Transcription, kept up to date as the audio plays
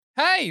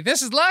Hey,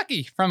 this is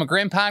Lucky from A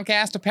Grim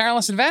Podcast, A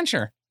Perilous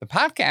Adventure. The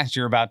podcast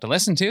you're about to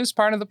listen to is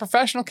part of the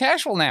Professional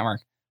Casual Network.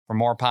 For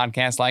more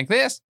podcasts like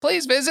this,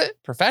 please visit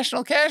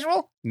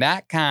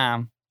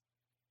professionalcasual.com.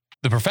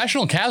 The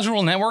Professional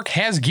Casual Network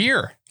has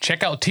gear.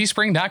 Check out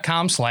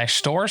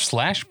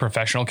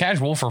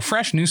teespring.com/store/professionalcasual for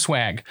fresh new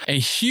swag. A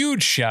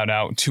huge shout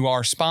out to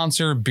our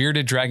sponsor,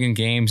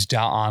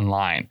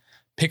 beardeddragongames.online.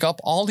 Pick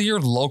up all your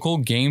local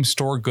game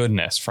store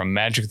goodness from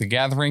Magic the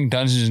Gathering,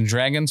 Dungeons &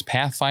 Dragons,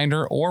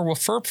 Pathfinder, or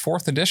WFRP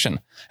 4th Edition,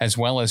 as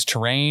well as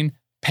terrain,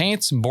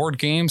 paints, board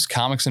games,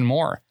 comics, and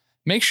more.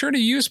 Make sure to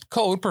use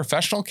code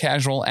Professional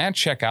Casual at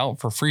checkout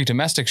for free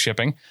domestic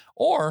shipping,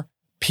 or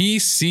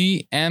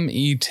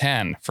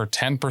PCME10 for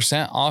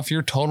 10% off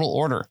your total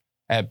order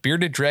at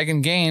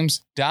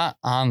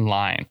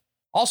beardeddragongames.online.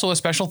 Also, a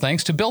special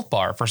thanks to Built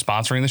Bar for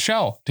sponsoring the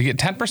show. To get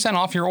 10%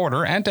 off your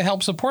order and to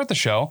help support the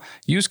show,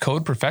 use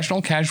code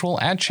Professional Casual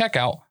at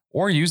checkout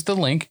or use the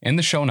link in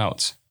the show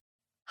notes.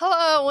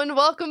 Hello and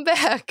welcome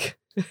back.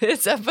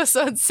 It's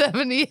episode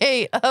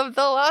 78 of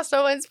the Lost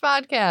Omens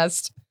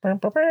podcast. I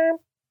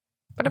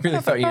really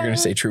thought you were going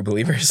to say True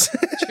Believers.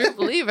 True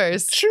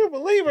Believers. True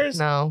Believers.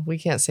 No, we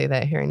can't say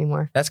that here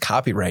anymore. That's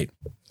copyright.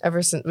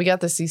 Ever since we got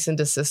the cease and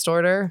desist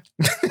order.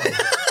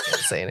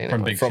 Say it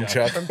anymore. From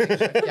Chuck.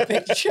 Yeah.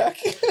 Big Chuck.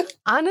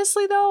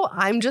 Honestly, though,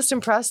 I'm just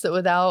impressed that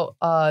without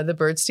the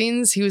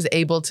Birdsteins, he was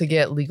able to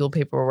get legal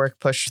paperwork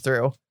pushed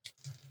through.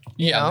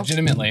 Yeah,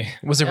 legitimately.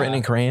 Was it written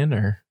in crayon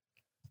or?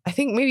 I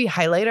think maybe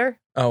highlighter.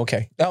 Oh,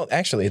 okay. Oh,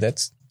 actually,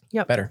 that's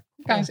better.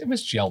 Guys, it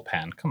was gel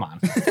pen. Come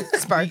on.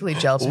 Sparkly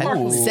gel pen.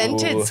 Ooh.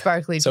 Scented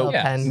sparkly gel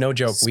pen. No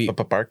joke. We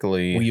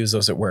use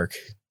those at work.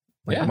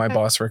 Like my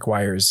boss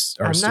requires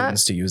our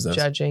students to use those.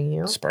 Judging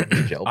you.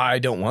 Sparkly gel. I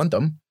don't want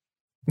them.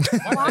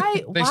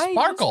 Why? They why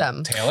sparkle, use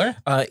them? Taylor.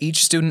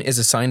 Each student is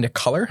assigned a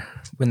color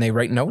when they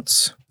write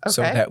notes,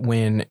 so that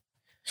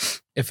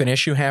if an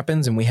issue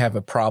happens and we have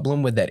a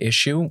problem with that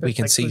issue, we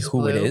can see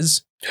who it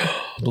is.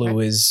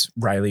 Blue is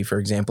Riley, for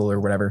example, or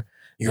whatever.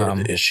 You're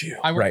the issue.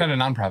 I worked at a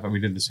nonprofit.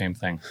 We did the same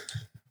thing.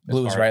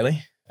 Blue is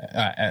Riley?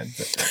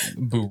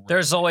 Boo.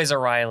 There's always a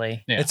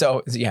Riley. Yeah. It's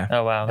always,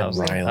 Oh, wow. That was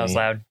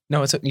loud.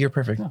 No, you're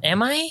perfect.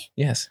 Am I?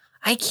 Yes.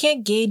 I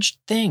can't gauge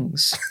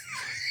things.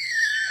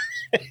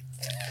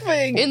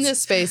 In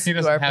this space, He you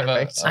doesn't are have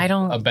perfect. I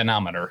don't. a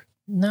benometer.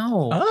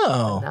 No.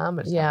 Oh.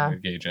 Yeah.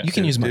 Gauge it. You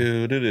can use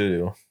mine.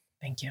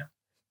 Thank you.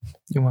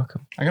 You're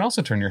welcome. I can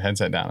also turn your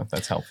headset down if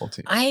that's helpful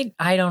to you.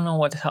 I don't know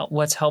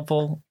what's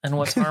helpful and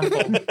what's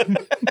harmful.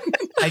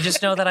 I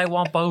just know that I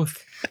want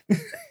both.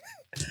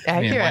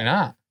 I mean, why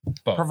not?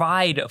 Both.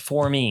 Provide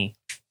for me,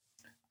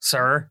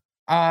 sir.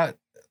 I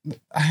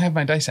have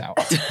my dice out.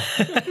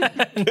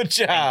 Good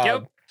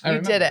job. You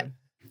did it.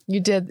 You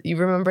did. You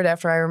remembered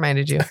after I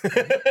reminded you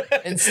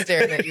and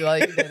stared at you while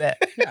you did it.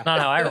 Yeah. Not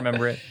how I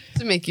remember it.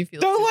 To make you feel.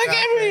 Don't look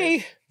at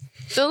me.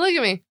 Don't look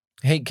at me.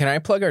 Hey, can I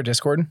plug our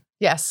Discord?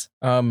 Yes.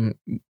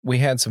 We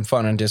had some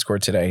fun on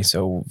Discord today.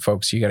 So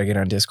folks, you got to get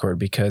on Discord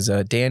because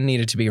Dan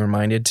needed to be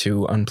reminded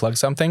to unplug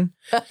something.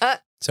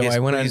 So I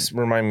went please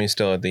remind me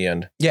still at the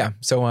end. Yeah.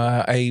 So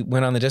I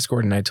went on the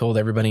Discord and I told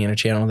everybody in a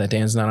channel that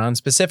Dan's not on,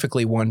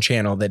 specifically one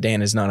channel that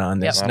Dan is not on.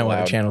 There's no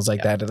other channels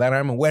like that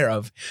I'm aware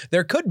of.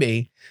 There could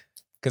be,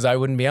 because I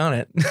wouldn't be on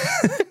it.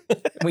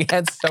 We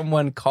had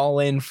someone call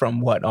in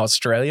from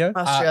Australia?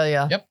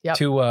 Australia. Yep.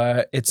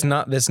 To, it's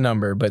not this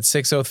number, but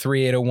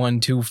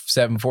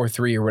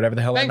 603-801-2743 or whatever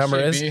the hell that number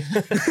is.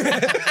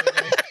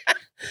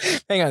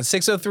 Hang on,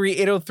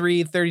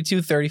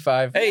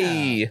 603-803-3235.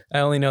 Hey. I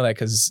only know that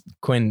because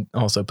Quinn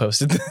also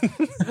posted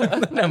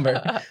the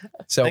number.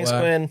 So thanks,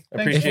 Quinn.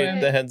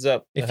 Appreciate the heads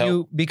up. If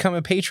you become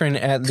a patron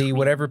at the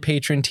whatever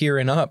patron tier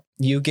and up,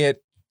 you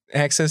get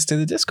access to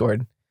the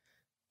Discord.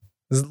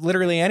 It's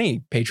literally any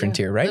patron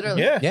tier, right?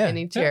 Literally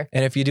any tier.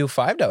 And if you do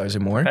 $5 or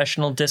more,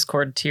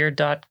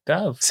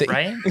 professionaldiscordtier.gov,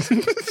 right?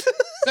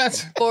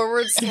 That's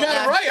forward slash. You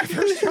got it right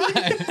first try.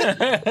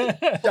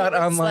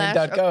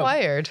 .online.gov.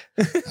 Acquired.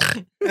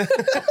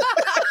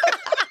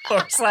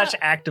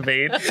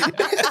 /activate.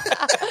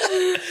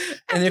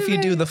 And if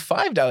you do the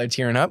 $5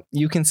 tier and up,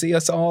 you can see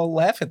us all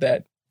laugh at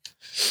that.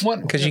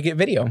 Because you get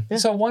video.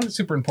 So one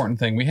super important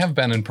thing, we have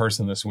Ben in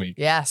person this week.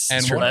 Yes.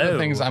 And one of the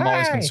things I'm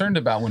always concerned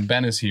about when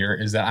Ben is here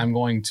is that I'm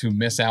going to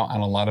miss out on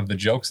a lot of the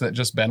jokes that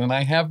just Ben and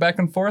I have back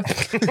and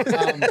forth.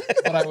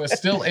 But I was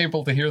still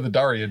able to hear the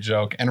Daria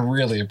joke and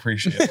really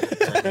appreciate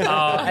it.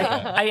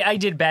 I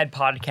did bad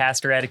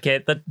podcaster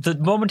etiquette. The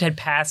moment had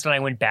passed and I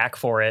went back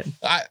for it.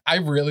 I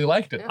really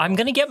liked it. I'm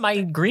going to get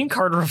my green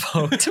card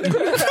revoked. Is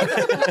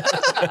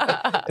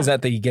that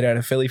the get out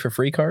of Philly for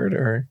free card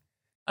or?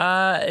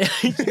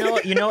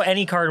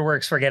 Any card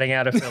works for getting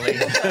out of Philly.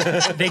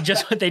 they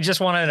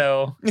just want to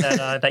know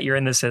that you're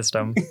in the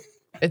system.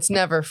 It's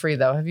never free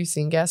though. Have you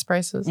seen gas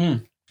prices? I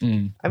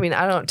mean,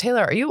 I don't.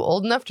 Taylor, are you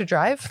old enough to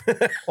drive?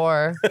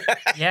 Or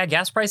yeah,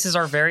 gas prices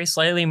are very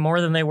slightly more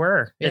than they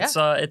were. Yeah.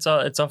 It's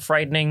a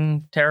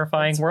frightening,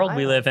 terrifying world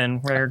we live in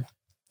where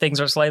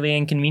things are slightly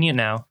inconvenient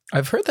now.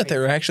 I've heard that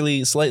they're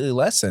actually slightly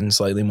less and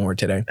slightly more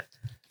today.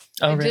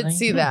 Oh, I really? did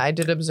see that. I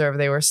did observe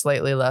they were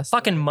slightly less.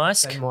 Fucking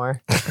Musk. than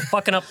more.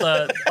 Fucking up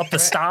the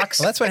stocks.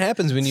 Well, that's what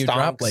happens when you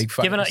drop Stonks. like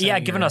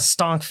 5%. Giving us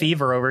stonk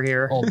fever over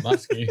here. Old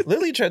Muskie.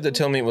 Lily tried to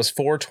tell me it was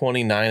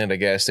 $4.29 at a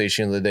gas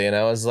station the other day, and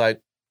I was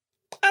like,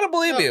 I don't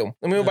believe you.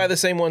 And we went by the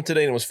same one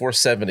today, and it was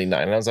 $4.79. And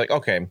I was like,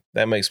 okay,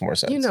 that makes more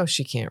sense. You know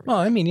she can't. Well,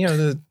 I mean,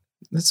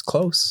 that's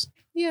close.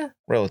 Yeah.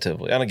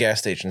 Relatively. On a gas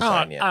station Oh,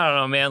 sign, yeah. I don't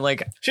know, man.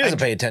 Like She doesn't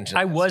pay attention.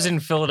 I was in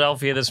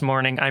Philadelphia this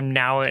morning. I'm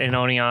now in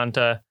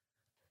Oneonta.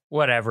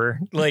 Whatever.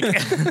 Like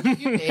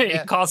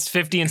it costs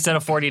 $50 instead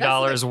of $40.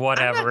 I'm not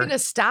Whatever. going to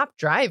stop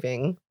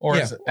driving. Or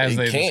Yeah. as You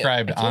they can't.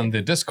 described on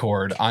the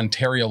Discord,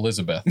 Ontario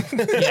Elizabeth.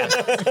 Yeah.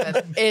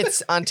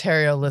 It's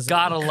Ontario Elizabeth.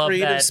 Gotta love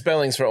Creative that.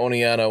 spellings for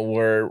Oneonta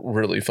were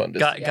really fun to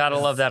see. Gotta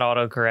love that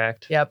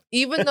autocorrect. Yep.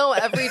 Even though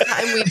every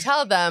time we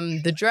tell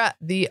them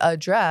the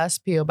address,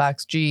 P.O.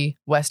 Box G,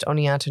 West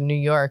Oneonta, New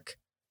York,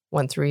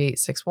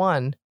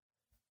 13861,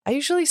 I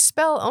usually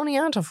spell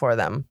Oneonta for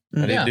them.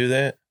 How do Yeah. you do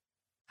that?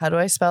 How do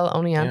I spell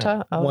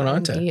Oneonta?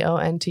 One-onta.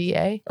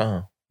 Onta.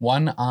 Oh,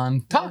 One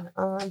on top.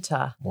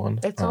 Onta. one.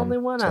 It's only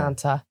one top.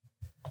 onta.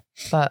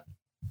 But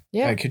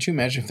yeah, Could you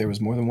imagine if there was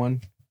more than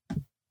one?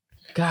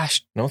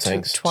 gosh. No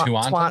thanks.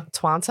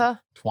 Twanta?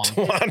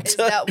 Twan. Is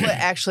that what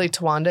actually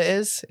Twanda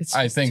is? It's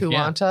I think, yeah.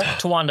 Twanta.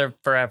 Tawanda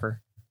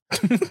forever.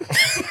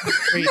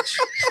 Reach.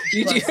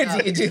 You Bless up.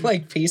 do, you do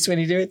like peace when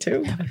you do it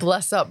too?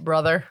 Bless up,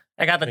 brother.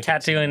 I got the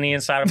tattoo in the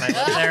inside of my lip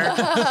there.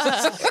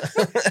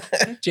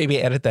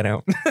 JB, edit that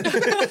out.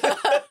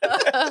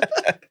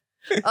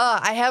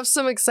 I have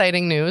some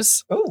exciting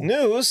news. Oh,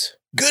 News.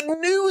 Good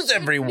news,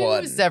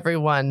 everyone. News,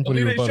 everyone. What do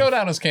you Elite about?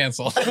 Showdown is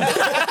canceled. Oh,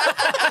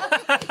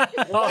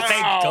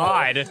 thank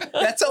God.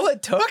 that's all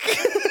it took.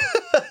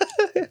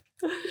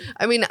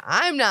 I mean,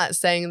 I'm not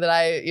saying that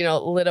I,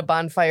 lit a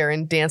bonfire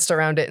and danced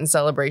around it in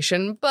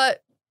celebration,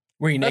 but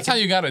Were you That's naked?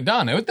 how you got it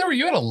done.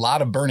 You had a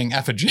lot of burning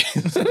effigies.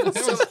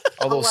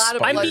 All a those lot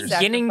of I'm blood spiders.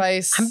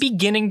 sacrifice. I'm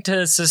beginning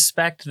to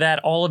suspect that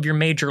all of your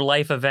major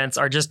life events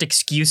are just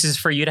excuses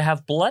for you to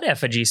have blood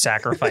effigy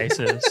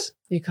sacrifices.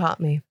 You caught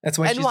me. That's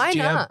why. And she's why a GM.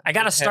 not? I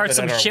gotta Have start it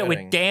some at our shit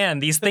wedding. with Dan.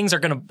 These things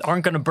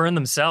aren't gonna burn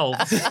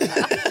themselves.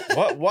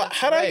 What?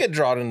 How did I Right. get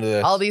drawn into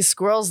this? All these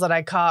squirrels that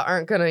I caught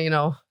aren't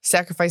gonna,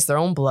 sacrifice their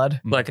own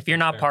blood. Look, if you're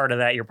not part of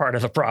that, you're part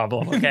of the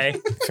problem. Okay.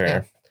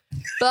 Fair.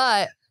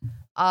 But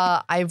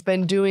I've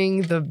been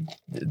doing the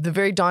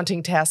very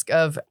daunting task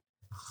of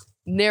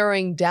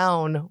narrowing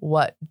down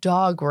what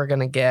dog we're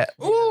gonna get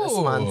this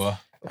month. Ooh. I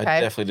Okay.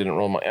 definitely didn't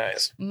roll my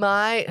eyes.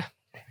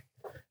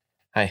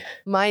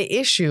 My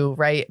issue,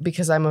 right,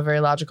 because I'm a very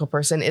logical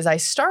person, is I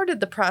started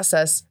the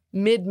process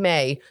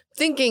mid-May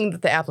thinking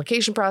that the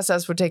application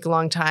process would take a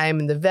long time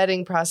and the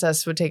vetting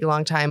process would take a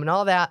long time and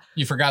all that.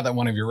 You forgot that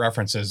one of your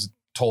references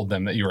told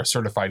them that you were a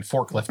certified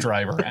forklift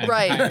driver. And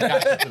Right. kinda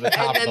got you to the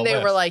top And of then the they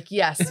list. were like,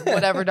 yes,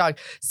 whatever dog.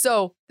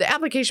 So the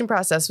application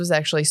process was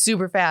actually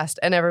super fast.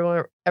 And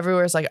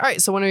everywhere's like, all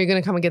right, so when are you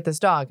going to come and get this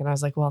dog? And I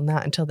was like, well,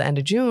 not until the end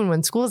of June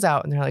when school's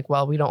out. And they're like,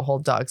 well, we don't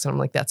hold dogs. And I'm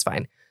like, that's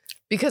fine.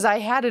 Because I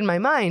had in my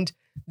mind,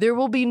 there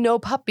will be no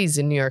puppies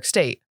in New York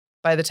State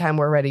by the time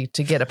we're ready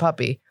to get a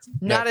puppy.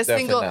 Not a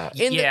definitely single, not.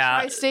 in Yeah.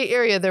 the tri-state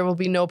area, there will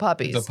be no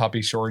puppies. the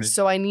puppy shortage.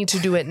 So I need to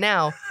do it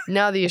now.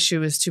 Now the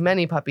issue is too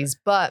many puppies,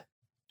 but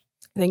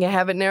I think I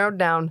have it narrowed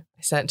down.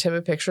 I sent Tim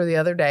a picture the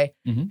other day,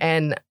 Mhm.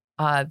 and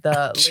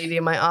the lady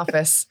in my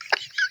office.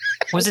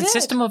 Was I it did.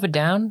 System of a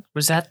Down?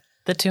 Was that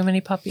the Too Many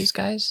Puppies,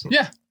 guys?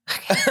 Yeah.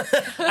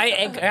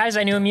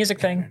 I knew a music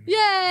thing. Yay,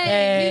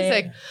 Hey.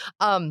 music.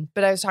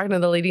 But I was talking to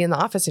the lady in the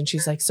office, and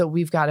she's like, "So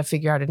we've got to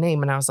figure out a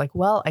name." And I was like,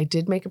 "Well, I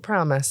did make a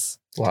promise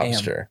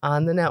Lobster.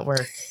 on the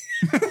network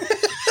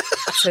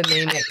to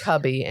name it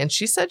Cubby," and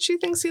she said she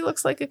thinks he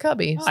looks like a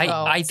cubby. So.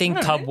 I think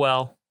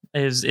Cubwell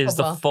is the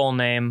Cubwell. full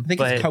name. I think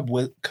but it's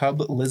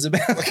Cub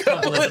Elizabeth.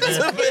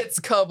 it's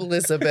Cub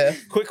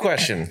Elizabeth. Quick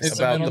question It's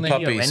about a the middle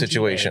name. puppy NGA.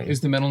 situation.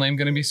 Is the middle name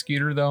going to be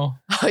Skeeter, though?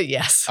 Oh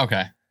yes.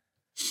 Okay.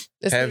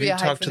 It's gonna Have be you a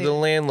talked to the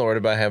hyphenated- landlord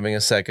about having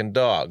a second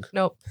dog?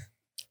 Nope.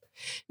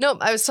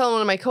 I was telling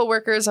one of my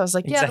coworkers, I was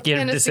like, yeah, the Executive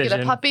plan is to get a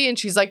decision. puppy. And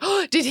she's like,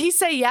 oh, did he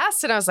say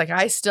yes? And I was like,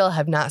 I still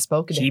have not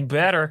spoken to she him.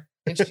 better.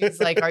 And she's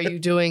like, are you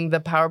doing the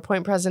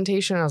PowerPoint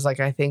presentation? I was like,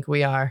 I think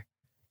we are.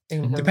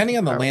 Depending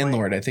on the PowerPoint.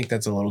 landlord, I think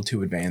that's a little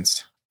too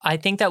advanced. I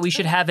think that we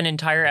should have an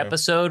entire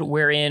episode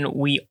wherein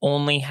we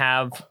only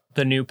have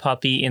the new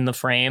puppy in the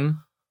frame.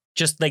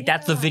 Just like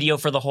that's the Yeah. video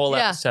for the whole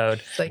Yeah.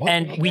 episode. It's like,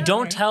 And we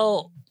don't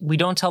tell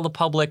the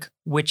public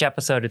which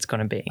episode it's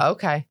going to be.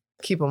 Okay.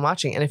 Keep them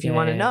watching. And if you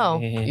want to know,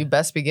 Yeah. you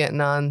best be getting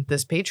on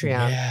this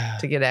Patreon Yeah.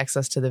 to get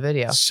access to the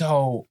video.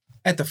 So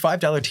At the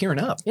 $5 tier and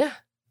up.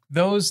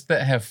 those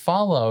that have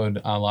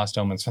followed Lost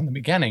Omens from the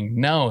beginning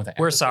know that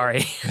We're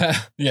sorry.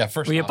 yeah,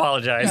 first We off,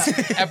 apologize.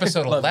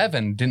 episode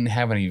 11 didn't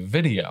have any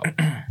video.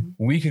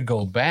 We could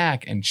go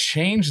back and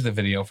change the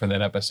video for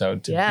that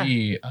episode to Yeah.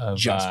 be of,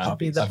 Just Be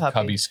puppies. the of puppy.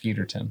 Cubby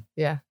Skeeterton.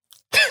 Yeah.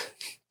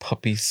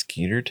 Puppy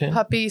Skeeterton?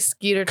 Puppy,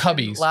 Skeeter,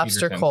 Cubby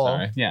Lobster Skeeterton, Cole.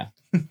 sorry. Yeah.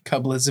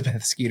 Cub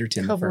Elizabeth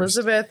Skeeterton. Cub first.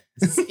 Elizabeth,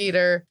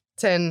 Skeeter,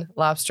 Tin,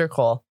 Lobster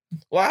Cole.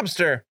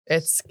 Lobster.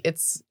 It's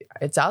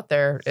out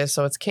there,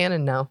 so it's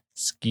canon now.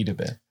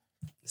 Skeetabith.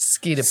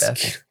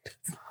 Skeetabith.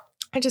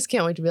 I just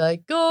can't wait to be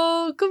like,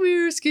 oh, come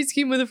here, ski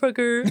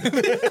motherfucker.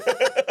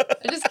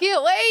 I just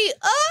can't wait.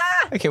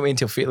 Ah! I can't wait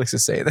until Felix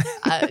is saying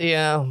that.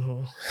 Yeah,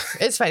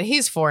 it's fine.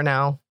 He's 4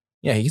 now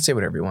Yeah, he can say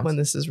whatever he wants. when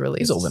this is released.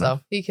 He's old enough.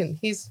 So he can.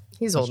 He's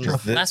old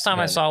enough. Last time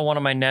I saw one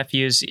of my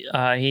nephews,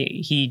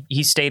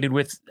 he stated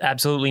with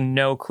absolutely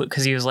no clue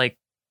because he was like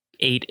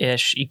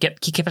 8-ish. He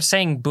kept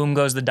saying "Boom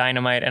goes the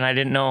dynamite," and I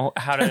didn't know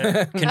how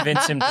to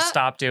convince him to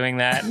stop doing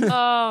that.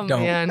 Oh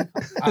Don't. man.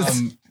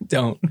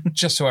 Don't.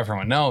 Just so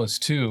everyone knows,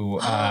 too,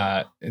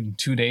 in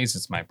 2 days,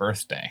 it's my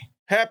birthday.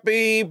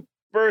 Happy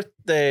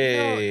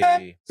birthday.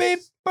 Happy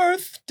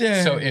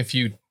birthday. So if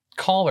you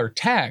call or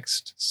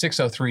text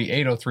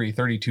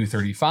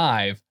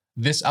 603-803-3235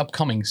 this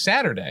upcoming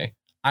Saturday,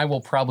 I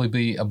will probably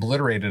be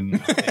obliterated in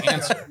the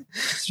answer.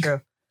 It's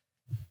true.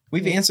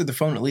 We've answered the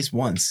phone at least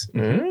once.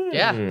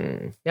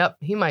 Yeah. Yep.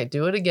 He might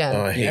do it again.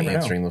 Oh, I hate never know.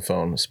 answering the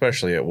phone,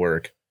 especially at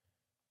work.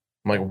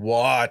 I'm like,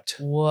 what?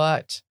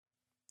 What?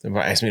 They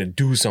might ask me to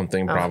do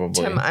something,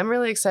 probably. Tim, I'm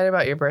really excited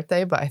about your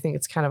birthday, but I think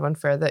it's kind of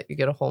unfair that you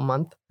get a whole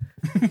month.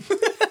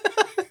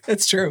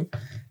 It's true.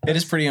 It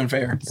is pretty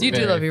unfair. So you do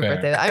Very love your fair.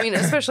 birthday. I mean,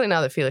 especially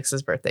now that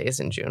Felix's birthday is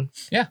in June.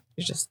 Yeah.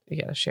 You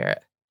gotta share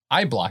it.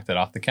 I blocked it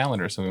off the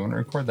calendar, so we want to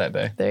record that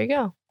day. There you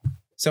go.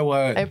 So,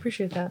 I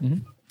appreciate that.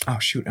 oh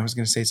shoot, I was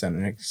going to say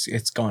something.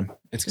 It's gone.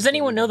 Does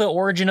anyone know the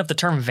origin of the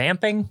term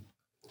vamping?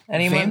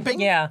 Anyone?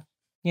 Vamping? Yeah.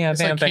 Yeah,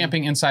 It's vamping. like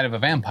camping inside of a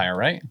vampire,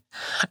 right?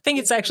 I think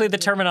it's actually the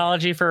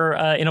terminology for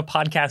in a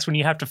podcast when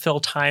you have to fill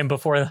time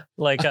before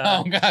like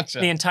Oh, gotcha.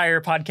 the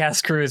entire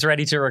podcast crew is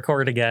ready to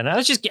record again.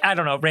 I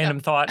don't know, random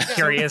thought,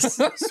 curious.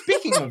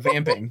 Speaking of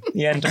vamping,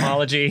 The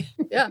entomology.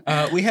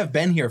 we have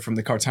Ben here from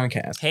the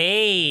Cartoncast.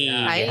 Hey,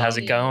 Hi. how's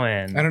it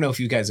going? I don't know if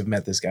you guys have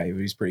met this guy,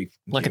 but he's pretty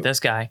Look at cute. this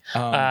guy.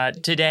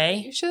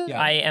 Today, You should.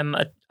 Yeah.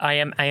 I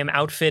am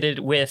outfitted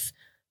with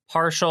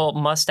partial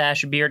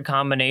mustache beard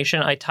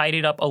combination. I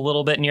tidied up a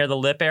little bit near the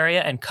lip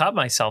area and cut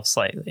myself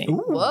slightly. Ooh.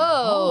 Whoa.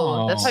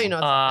 Oh. That's how you know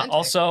it's authentic.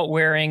 Also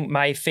wearing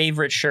my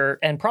favorite shirt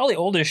and probably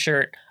oldest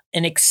shirt,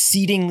 an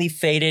exceedingly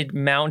faded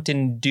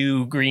Mountain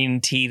Dew green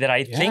tea that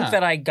I think Yeah.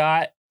 that I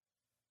got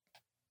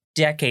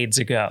decades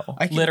ago.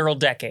 Literal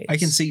decades. I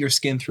can see your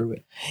skin through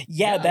it.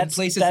 Yeah, In that's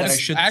places that I that's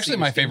should actually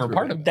my favorite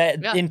part of it.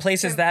 that Yeah. in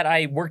places that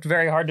I worked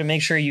very hard to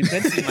make sure you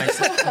could see my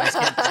skin through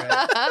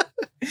it.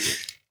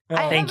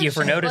 I Thank have you a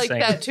for shirt noticing.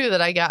 Like that too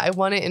that I got. I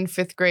won it in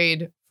 5th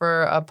grade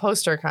for a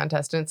poster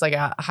contest, and it's like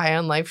a High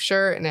on Life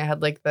shirt, and it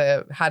had like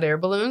the hot air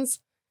balloons.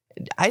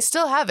 I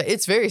still have it.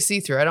 It's very see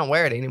through. I don't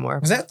wear it anymore.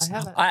 Was that- but I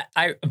have it.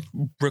 I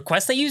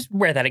request that you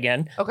wear that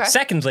again. Okay.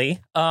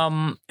 Secondly,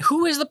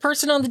 who is the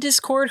person on the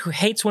Discord who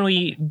hates when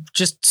we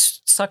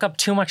just suck up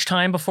too much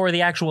time before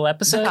the actual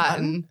episode?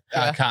 Cotton.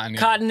 Yeah. Cotton. yeah.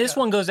 Cotton, this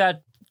one goes out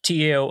to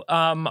you.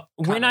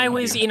 When I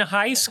was in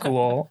high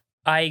school,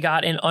 I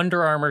got an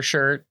Under Armour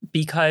shirt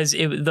because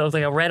it was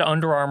like a red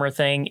Under Armour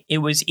thing. It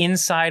was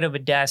inside of a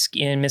desk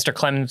in Mr.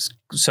 Clemens'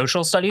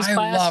 social studies I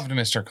class. loved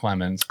Mr.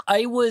 Clemens.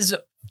 I was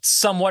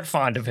somewhat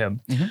fond of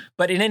him. Mhm.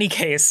 But in any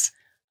case,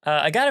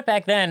 I got it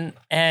back then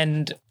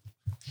and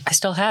I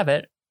still have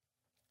it.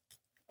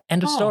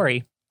 End of Oh.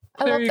 story.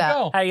 I There love you that.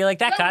 go. How do you like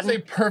that, That was a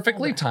Cotton?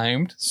 perfectly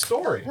timed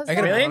story. That's I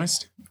gotta Really? be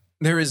honest.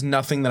 There is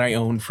nothing that I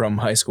own from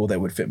high school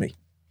that would fit me.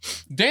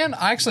 Dan,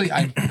 I'm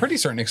pretty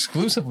certain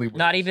exclusively.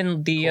 Not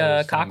even the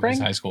clothes cock from his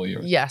ring? high school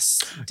years. Yes.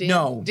 Dan,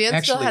 No, Dan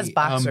still actually, has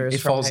boxers.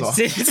 it from falls high off.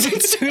 school.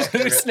 It's too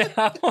loose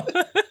now.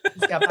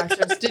 He's got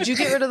boxers. Did you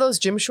get rid of those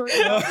gym shorts?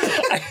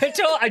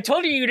 I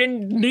told you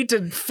didn't need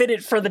to fit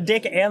it for the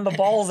dick and the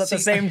balls at the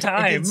same I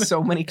time. did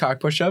so many cock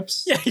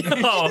push-ups.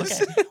 Oh,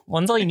 okay.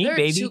 One's all you need, There are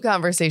baby. 2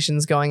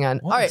 conversations going on.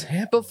 What All is right,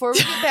 happening? before we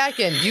get back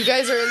in, you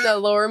guys are in the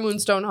lower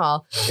Moonstone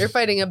Hall. You're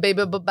fighting a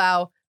Baby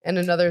Babao and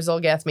another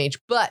Zolgath mage.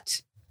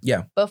 But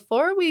Yeah.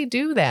 before we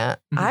do that,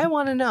 Mhm. I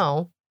want to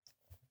know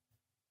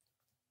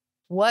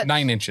what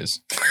 9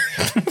 inches.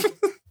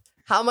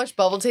 how much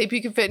bubble tape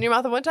you can fit in your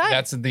mouth at one time.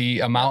 That's the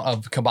amount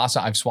of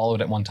kielbasa I've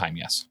swallowed at one time.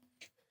 Yes.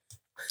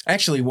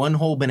 Actually, one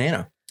whole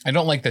banana. I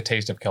don't like the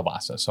taste of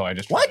kielbasa, so I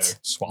just try What? to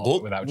swallow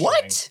it without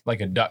What? chewing,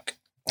 like a duck.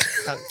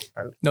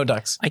 No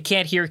ducks. I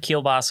can't hear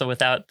kielbasa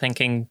without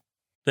thinking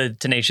the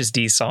Tenacious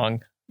D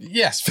song.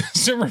 Yes,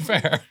 super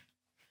fair.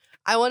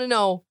 I want to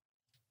know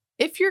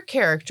if your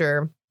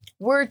character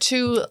were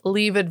to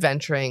leave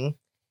adventuring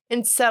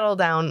and settle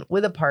down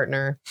with a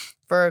partner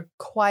for a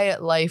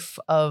quiet life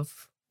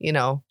of,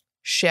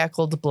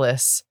 shackled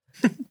bliss.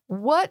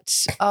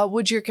 What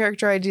would your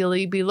character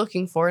ideally be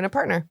looking for in a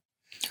partner?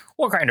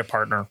 What kind of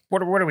partner?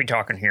 What are we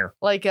talking here?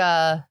 Like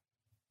a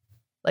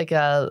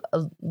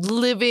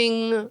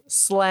living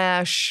 /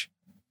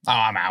 Oh,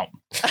 I'm out.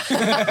 I was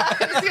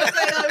gonna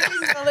say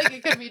that it like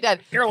it could be dead.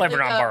 You're living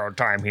Like, on borrowed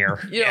time here.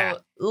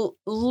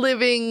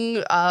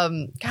 Living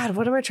God,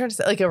 what am I trying to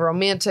say? Like a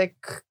romantic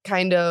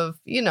kind of,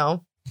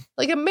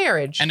 like a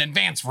marriage. An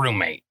advanced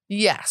roommate.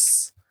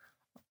 Yes.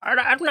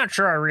 I'm not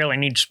sure I really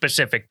need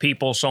specific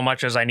people so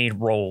much as I need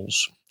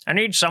roles. I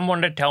need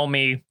someone to tell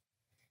me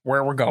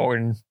where we're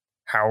going,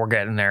 how we're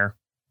getting there.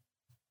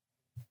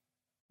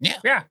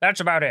 Yeah,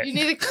 that's about it. You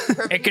need a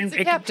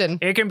captain.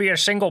 It can be a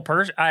single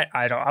person.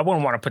 I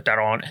wouldn't want to put that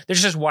on.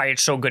 This is why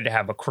it's so good to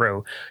have a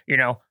crew. You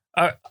know,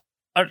 a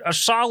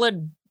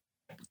solid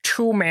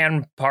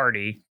 2-man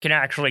party can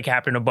actually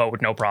captain a boat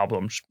with no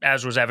problems,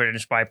 as was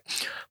evidenced by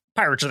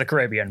Pirates of the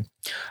Caribbean.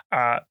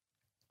 But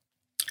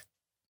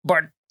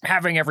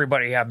having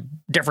everybody have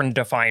different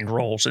defined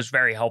roles is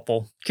very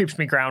helpful. Keeps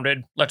me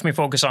grounded. Lets me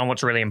focus on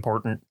what's really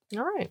important.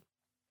 All right.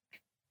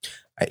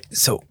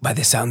 So, by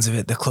the sounds of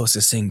it, the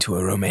closest thing to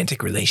a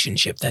romantic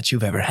relationship that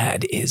you've ever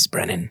had is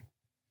Brennan.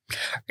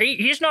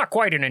 He's not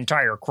quite an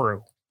entire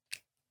crew.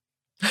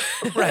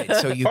 Right,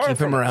 so you keep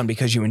him around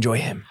because you enjoy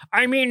him.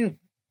 I mean,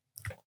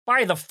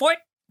 by the foot,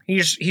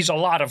 he's a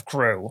lot of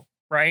crew,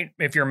 right?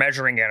 If you're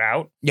measuring it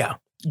out. Yeah.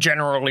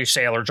 Generally,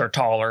 sailors are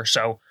taller,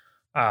 so,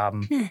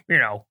 you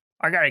know,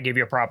 I got to give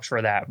you props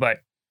for that. But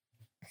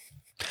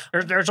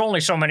there's only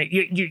so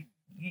many.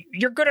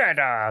 You're good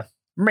at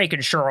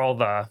making sure all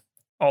the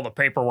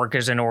paperwork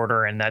is in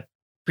order and that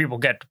people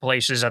get to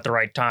places at the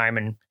right time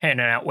and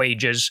handing out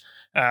wages.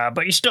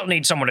 But you still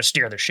need someone to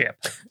steer the ship.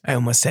 I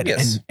almost said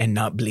and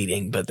not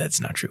bleeding, but that's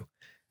not true.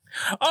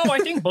 Oh, I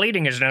think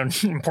bleeding is an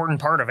important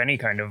part of any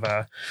kind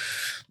of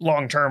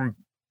long-term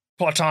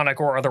platonic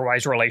or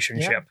otherwise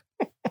relationship.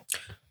 Yeah.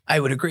 I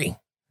would agree.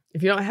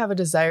 If you don't have a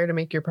desire to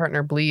make your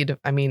partner bleed,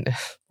 I mean,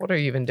 what are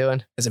you even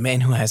doing? As a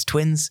man who has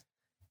twins,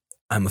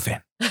 I'm a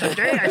fan. The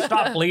day I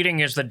stop bleeding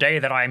is the day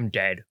that I'm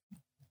dead.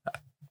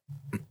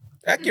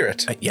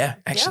 Accurate. Yeah,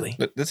 actually.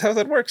 Yeah. That's how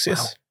that works, yes.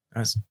 Wow. I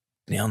was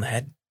nail on the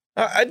head.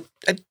 I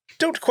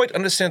don't quite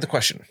understand the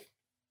question.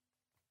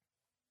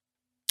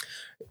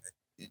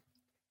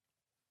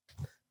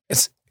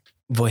 It's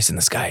voice in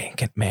the sky.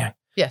 May I?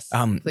 Yes,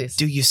 please.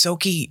 Do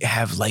Yusoki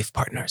have life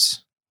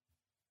partners?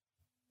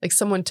 Like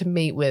someone to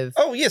mate with.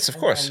 Oh, yes, of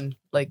course. And,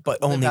 like, but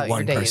only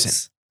one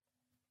person.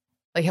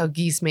 Like how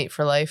geese mate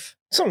for life.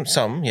 Some,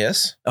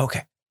 yes.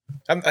 Okay.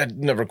 I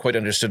never quite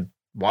understood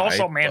why.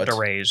 Also manta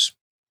rays.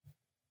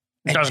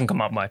 It doesn't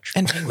come up much.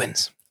 And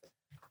penguins.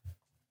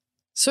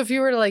 So if you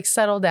were to like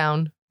settle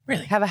down,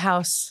 really have a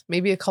house,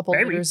 maybe a couple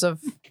liters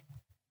of.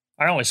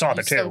 I only saw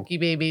the 2. Yusoki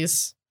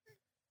babies.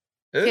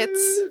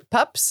 Kits,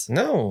 pups.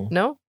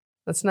 No,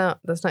 that's not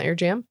your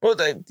jam. Well,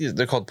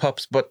 they're called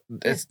pups, but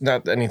it's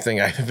not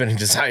anything I have any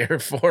desire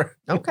for.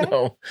 Okay.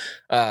 No,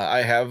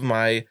 I have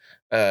my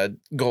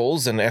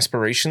goals and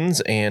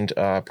aspirations and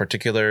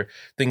particular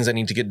things I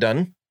need to get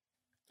done.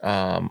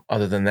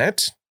 Other than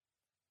that,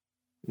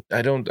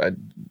 I don't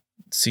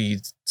see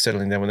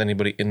settling down with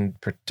anybody in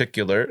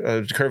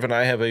particular. Curve and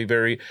I have a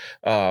very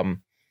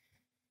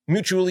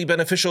mutually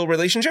beneficial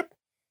relationship,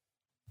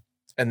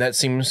 and that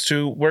seems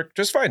to work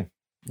just fine.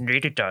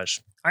 Indeed it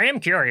does. I am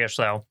curious,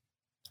 though.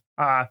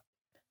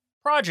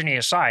 Progeny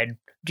aside,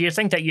 do you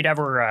think that you'd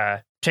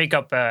ever take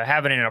up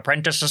having an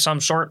apprentice of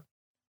some sort?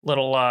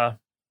 Little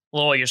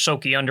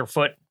Yusoki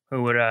underfoot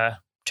who would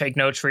take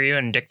notes for you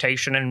and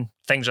dictation and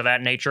things of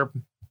that nature?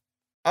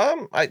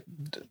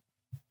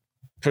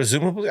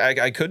 Presumably,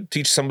 I could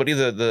teach somebody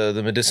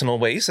the medicinal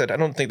ways. I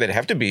don't think they'd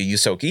have to be a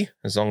Yusoki,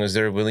 as long as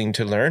they're willing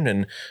to learn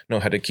and know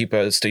how to keep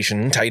a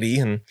station tidy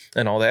and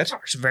all that.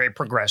 It's very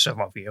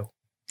progressive of you.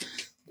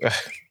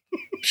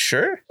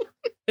 Sure.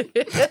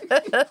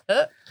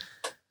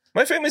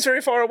 My family's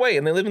very far away,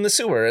 and they live in the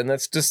sewer, and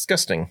that's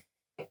disgusting.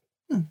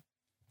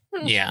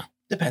 Yeah.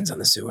 Depends on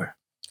the sewer.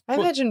 I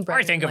imagine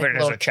I think of it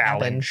as a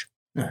challenge.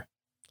 A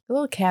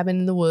little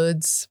cabin in the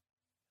woods.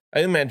 I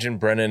imagine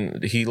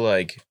Brennan, he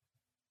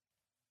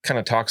kind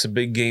of talks a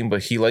big game,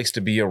 but he likes to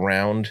be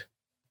around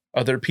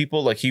other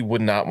people. Like, he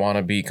would not want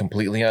to be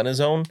completely on his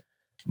own,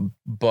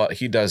 but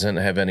he doesn't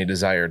have any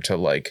desire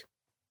to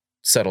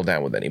settle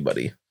down with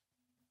anybody.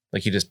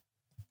 Like, he just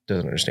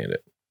doesn't understand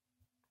it.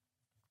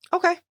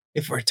 Okay.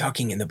 If we're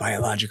talking in the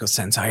biological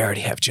sense, I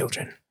already have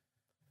children.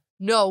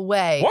 No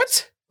way.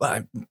 What?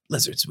 Well,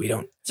 lizards, we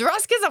don't.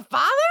 Zaresk is a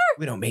father?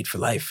 We don't mate for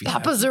life.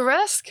 Papa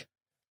Zaresk?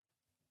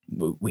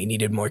 We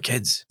needed more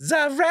kids.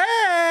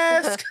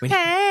 Zaresk! We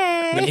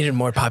needed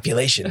more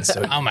population.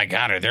 So Oh my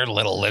God, are there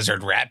little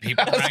lizard rat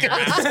people running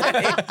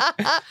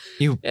around?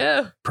 you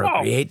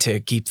procreate to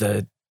keep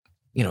the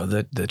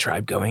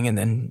tribe going, and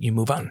then you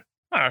move on.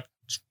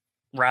 It's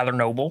rather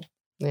noble.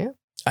 Yeah.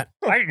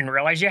 I didn't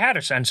realize you had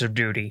a sense of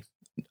duty.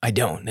 I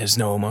don't. There's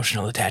no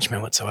emotional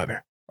attachment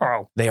whatsoever.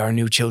 Oh. They are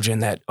new children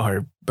that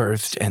are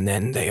birthed, and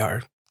then they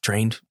are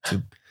trained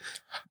to.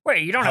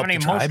 Wait, you don't have any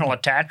emotional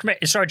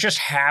attachment? So it just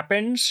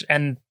happens,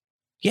 and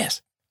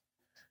yes.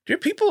 Do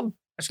people?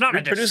 It's not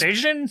a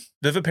decision.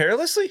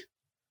 Viviparously?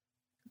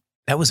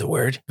 That was a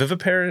word.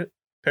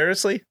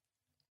 Viviparously?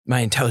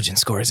 My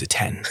intelligence score is a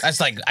 10. That's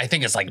I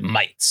think it's like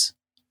mites.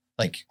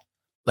 Like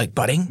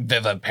budding?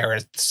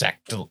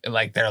 Viviparasect.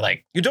 Like they're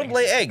like. You don't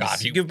lay eggs.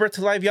 God, you give birth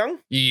to live young?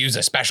 You use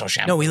a special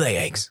shampoo. No, we lay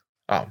eggs.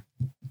 Oh.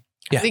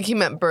 Yeah. I think he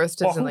meant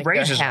birthed as in who they're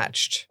raises them?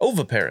 hatched.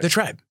 Oviparous. The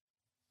tribe.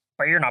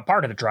 But you're not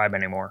part of the tribe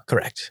anymore.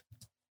 Correct.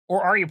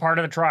 Or are you part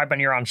of the tribe and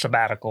you're on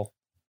sabbatical?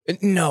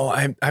 No,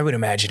 I would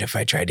imagine if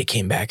I tried to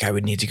came back, I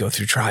would need to go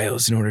through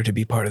trials in order to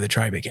be part of the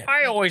tribe again.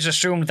 I always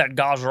assumed that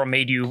Gazra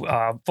made you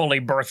fully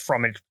birth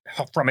from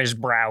his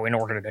brow in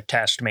order to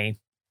test me.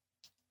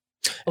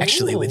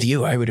 Actually, with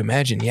you, I would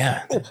imagine,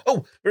 yeah.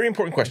 Oh, very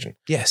important question.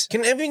 Yes.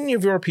 Can any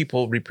of your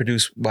people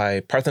reproduce by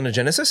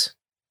parthenogenesis?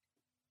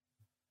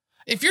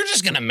 If you're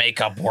just going to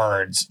make up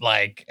words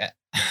like...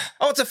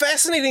 Oh, it's a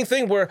fascinating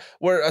thing where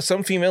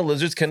some female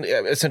lizards can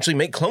essentially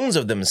make clones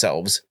of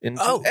themselves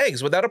into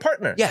eggs without a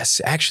partner. Yes,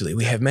 actually,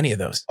 we have many of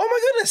those. Oh, my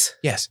goodness.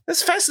 Yes.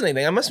 That's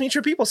fascinating. I must meet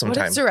your people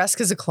sometime. What if Zaresk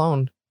is a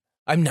clone?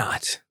 I'm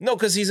not. No,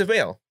 because he's a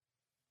male.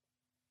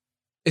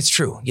 It's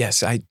true.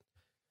 Yes, What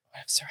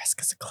if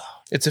Zaresk is a clone?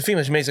 It's a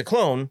female. She makes a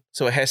clone,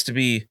 so it has to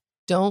be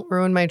Don't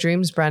ruin my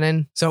dreams,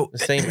 Brennan. So the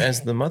same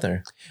as the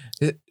mother.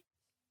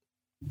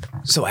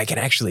 So I can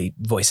actually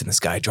voice in the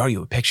sky, draw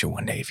you a picture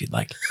one day if you'd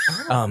like.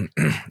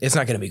 It's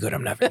not going to be good.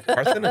 I'm never.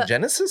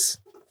 Parthenogenesis?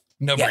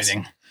 No Yes.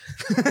 breathing.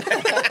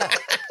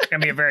 It's going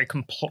to be a very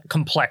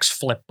complex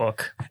flip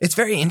book. It's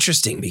very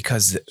interesting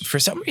because for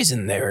some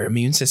reason their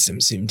immune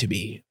systems seem to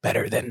be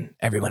better than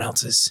everyone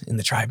else's in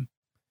the tribe.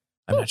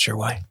 I'm not sure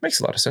why. Makes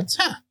a lot of sense.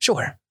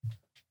 Sure.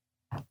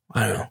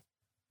 I don't know.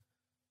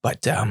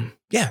 But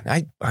yeah,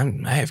 I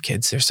have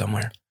kids. They're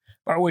somewhere.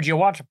 Or would you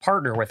want to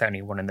partner with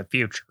anyone in the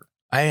future?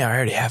 I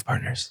already have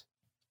partners.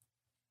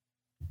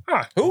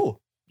 Who?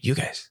 You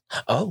guys.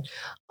 Oh.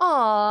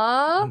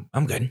 Aw,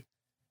 I'm good.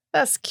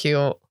 that's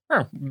cute.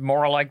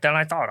 More alike than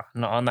I thought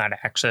on that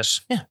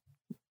axis. Yeah.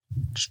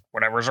 Just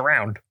whatever's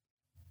around.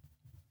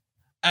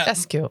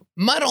 That's cute.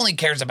 Mud only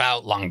cares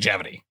about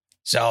longevity.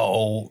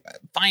 So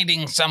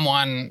finding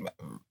someone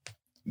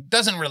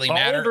doesn't really The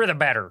matter. older the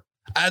better.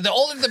 The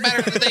older the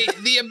better.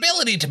 The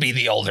ability to be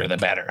the older the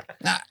better.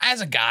 Now,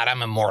 as a god,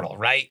 I'm immortal,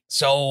 right?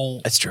 So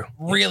That's true.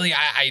 really,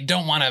 I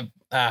don't want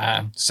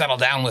to settle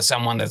down with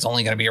someone that's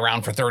only going to be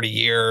around for 30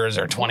 years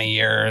or 20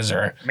 years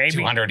or Maybe-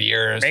 200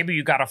 years. Maybe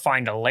you got to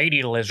find a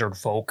lady lizard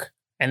folk,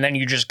 and then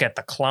you just get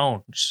the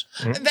clones.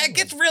 That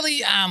gets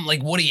really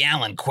like Woody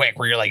Allen quick,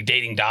 where you're like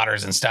dating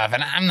daughters and stuff,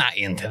 and I'm not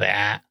into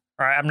that.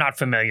 All right, I'm not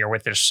familiar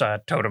with this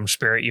totem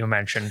spirit you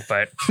mentioned,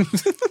 but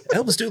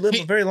Elves do live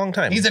a very long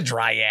time. He's a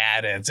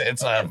dryad.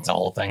 It's a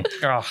whole thing.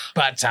 ugh,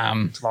 But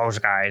those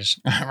guys.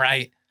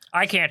 right.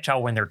 I can't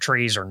tell when they're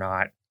trees or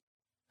not.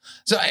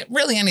 So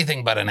really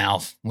anything but an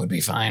elf would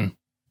be fine.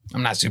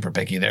 I'm not super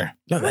picky there.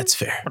 No, that's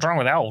fair. What's wrong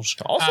with elves?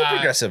 Also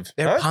progressive.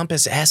 They're Huh?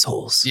 pompous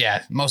assholes.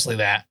 Yeah, mostly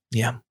that.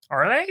 Yeah.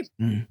 Are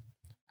they?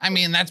 I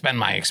mean, that's been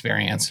my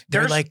experience.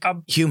 They're There's like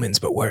humans,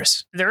 but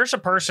worse. There's a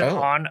person Oh.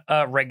 on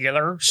a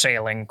regular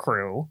sailing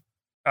crew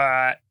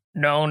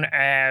known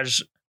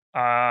as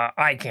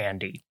eye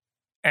candy.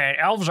 And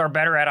elves are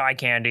better at eye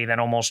candy than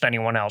almost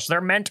anyone else.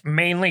 They're meant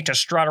mainly to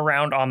strut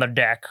around on the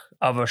deck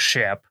of a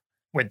ship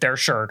with their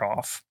shirt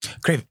off.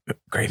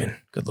 Craven,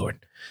 good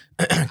lord.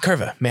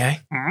 Curva,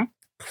 may I?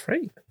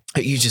 Great.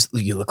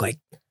 You look like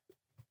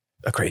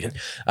a Craven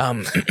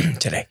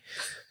today.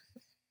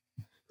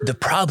 The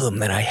problem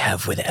that I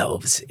have with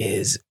elves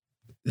is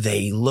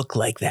they look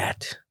like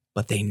that,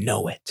 but they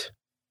know it,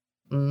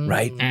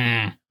 right?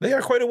 Mm, They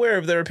are quite aware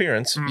of their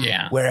appearance.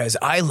 yeah. Whereas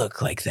I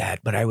look like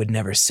that, but I would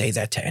never say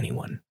that to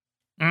anyone.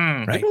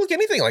 Mm. Right. You don't look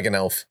anything like an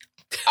elf.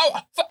 Oh,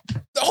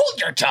 hold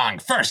your tongue.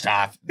 First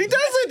off, He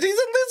doesn't. He's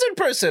a lizard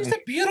person. he's a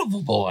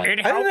beautiful boy.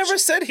 It I helps- never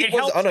said he it was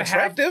helps to have,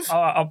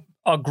 unattractive.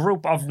 a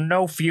group of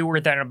no fewer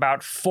than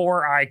about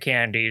 4 eye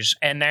candies,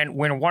 and then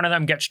when one of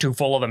them gets too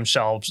full of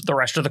themselves, the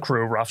rest of the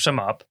crew roughs them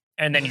up,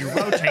 and then you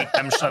rotate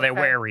them so they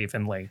wear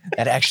evenly.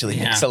 That actually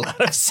Yeah. makes a lot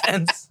of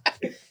sense.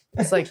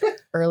 It's like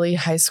early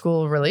high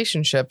school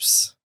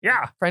relationships,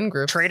 Yeah, friend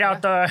groups. trade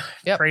out the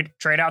Yep.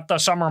 trade out the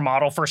summer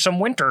model for some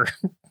winter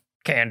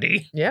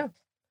candy. Yeah.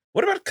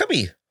 What about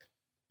Cubby?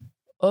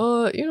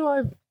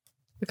 I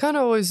kind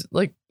of always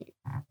like,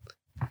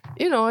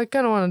 I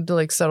kind of wanted to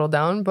like settle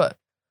down, but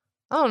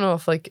I don't know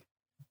if like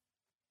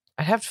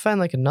I'd have to find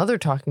like another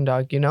talking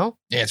dog, Yeah,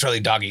 it's really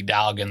doggy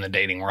dog in the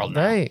dating world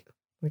now. Right.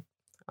 Like,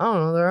 I don't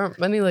know. There aren't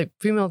many like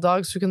female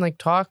dogs who can like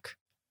talk,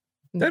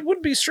 That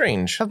would be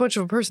strange. have much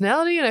of a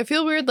personality. And I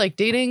feel weird like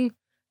dating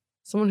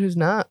someone who's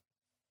not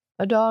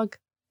a dog,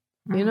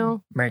 you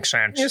know? Makes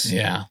sense. Yes.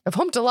 Yeah. I've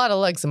humped a lot of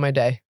legs in my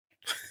day.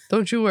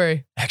 Don't you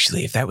worry.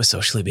 Actually, if that was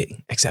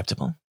socially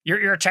acceptable,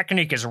 Your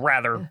technique is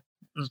rather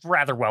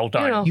well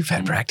done. You know. you've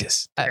had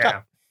practice.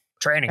 Yeah.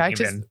 Training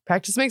even.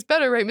 Practice makes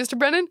better, right, Mr.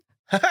 Brennan?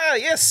 Haha,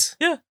 yes.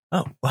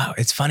 Oh, wow.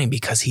 It's funny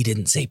because he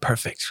didn't say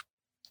perfect.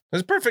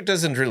 Because perfect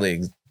doesn't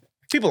really.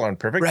 People aren't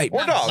perfect. Right. Or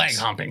Not the dogs. leg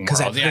humping 'Cause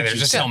world. I've Yeah, heard there's you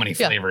just say- so many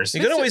Yeah. flavors.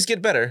 You can always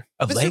get better.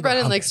 Of Mr. leg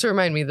Brennan humping. likes to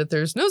remind me that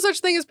there's no such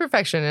thing as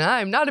perfection, and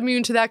I'm not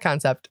immune to that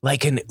concept.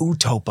 Like an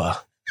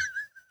utopa.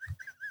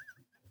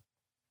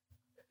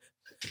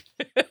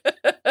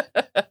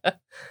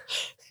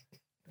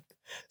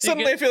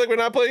 Suddenly I feel like we're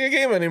not playing a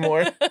game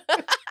anymore.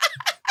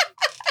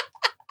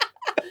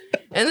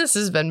 And this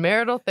has been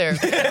marital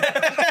therapy.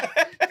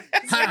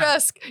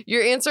 Zeresk,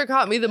 your answer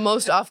caught me the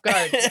most off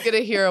guard. You get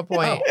a hero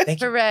point. Oh, thank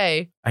you.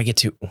 Hooray. I get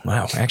to,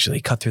 wow, actually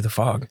cut through the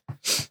fog.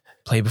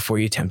 Play before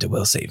you attempt a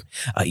will save.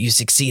 You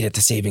succeed at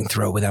the saving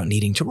throw without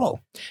needing to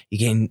roll. You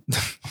gain...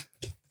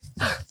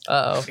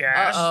 Uh-oh.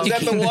 Yes. Uh-oh. Is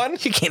that the one?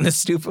 You gain the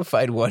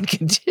stupefied 1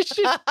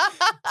 condition.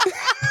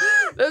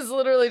 That's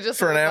literally just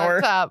For an what's on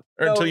hour? top.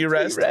 Or until you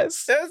rest.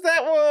 There's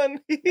that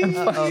one.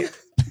 Uh-oh.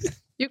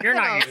 You You're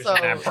can not also, using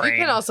that you brain.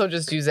 can also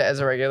just use it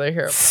as a regular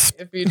hero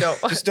if you don't.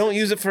 Just don't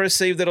use it for a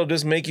save that'll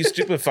just make you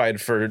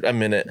stupefied for a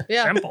minute.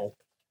 Yeah, Simple.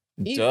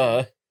 Easy.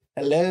 Duh.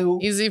 Hello.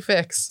 easy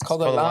fix.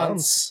 Called a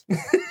lance.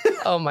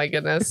 Oh my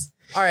goodness.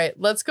 All right,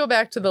 let's go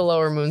back to the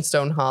lower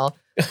Moonstone Hall.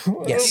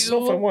 Yes. I don't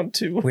know if I want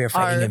to. We are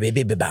fighting Are- a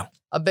baby bow.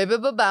 A baby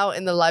babao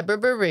in the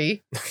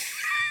library.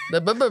 The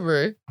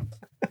library.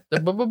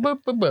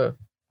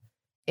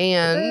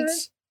 And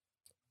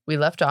we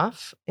left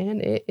off,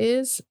 and it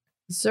is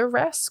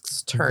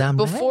Zaresk's turn. Damn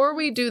right. Before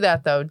we do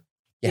that, though,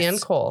 Dan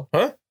Yes. Cole,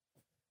 Huh?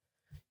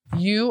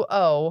 you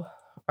owe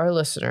our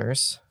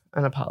listeners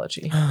an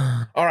apology.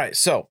 All right,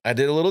 so I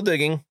did a little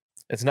digging.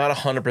 It's not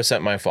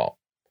 100% my fault.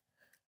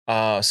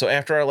 So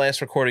after our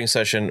last recording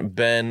session,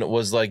 Ben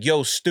was like,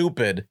 yo,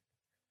 stupid.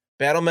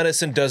 Battle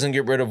medicine doesn't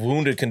get rid of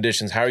wounded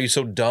conditions. How are you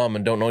so dumb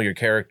and don't know your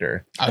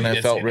character? Oh, And he I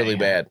did felt say really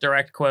that, yeah. bad.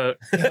 Direct quote.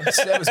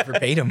 That was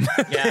verbatim.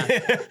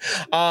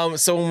 Yeah.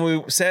 So when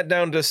we sat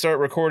down to start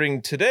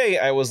recording today,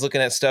 I was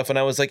looking at stuff and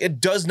I was like, it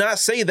does not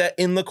say that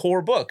in the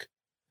core book.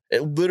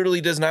 It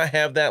literally does not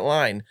have that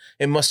line.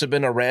 It must have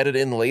been errated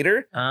in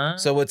later.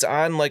 So it's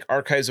on like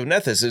Archives of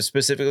Nethys. It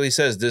specifically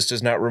says this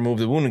does not remove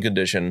the wounded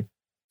condition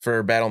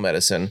for battle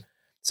medicine. It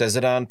says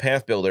it on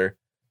Path Builder,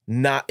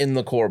 not in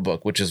the core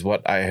book, which is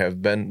what I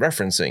have been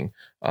referencing.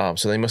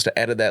 So they must have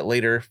added that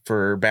later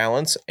for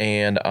balance.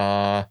 And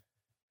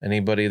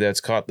anybody that's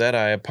caught that,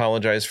 I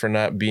apologize for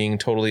not being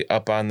totally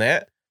up on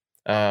that.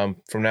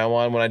 From now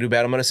on, when I do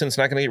battle medicine, it's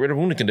not going to get rid of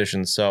wounded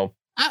conditions. So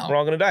we're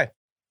all going to die.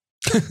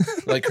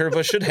 Like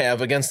Curva should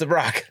have against the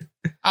Brock.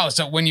 Oh,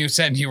 so when you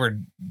said you were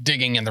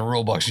digging in the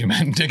rule books, you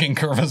meant digging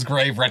Curva's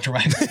grave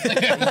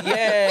retroactively.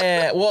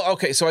 Yeah. Well,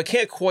 okay. So I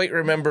can't quite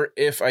remember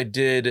if I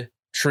did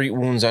treat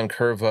wounds on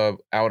Curva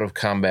out of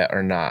combat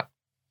or not.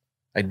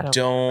 I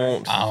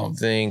don't Oh.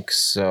 think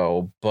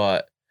so.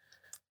 But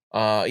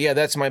yeah,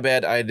 that's my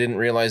bad. I didn't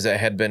realize that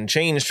had been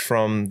changed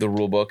from the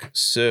rule book.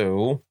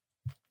 So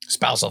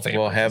Spousal favor.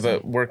 we'll have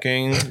it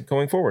working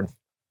going forward.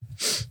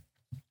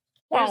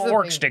 Well, Here's the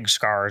orcs thing. dig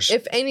scars.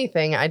 If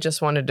anything, I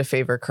just wanted to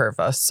favor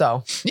Curva.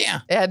 So Yeah.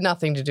 it had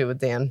nothing to do with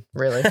Dan,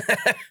 really.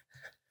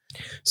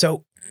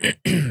 So,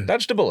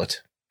 Dodged a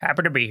bullet.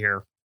 Happy to be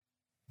here.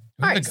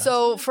 All right.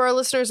 So for our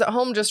listeners at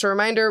home, just a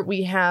reminder,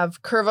 we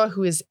have Curva,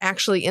 who is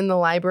actually in the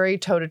library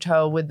toe to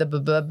toe with the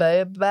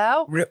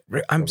bow.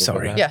 I'm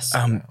sorry. Yes.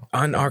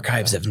 On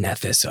Archives of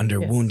Nethys, under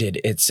Yes. Wounded,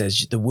 it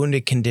says the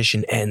wounded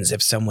condition ends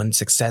if someone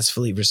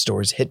successfully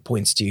restores hit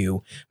points to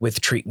you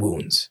with treat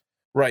wounds.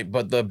 Right,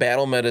 but the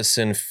battle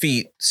medicine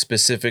feat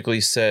specifically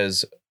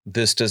says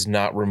this does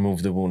not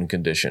remove the wound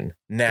condition.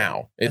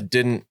 Now, it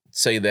didn't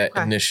say that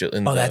Okay. initially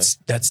in Oh, that's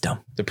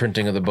dumb. the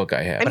printing of the book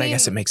I have. But I mean-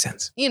 guess it makes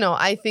sense. You know,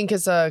 I think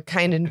as a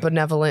kind and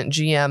benevolent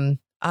GM,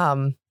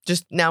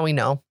 just now we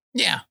know.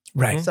 Yeah.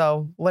 Right.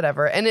 So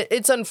whatever. And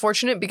it's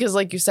unfortunate because,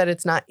 like you said,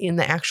 it's not in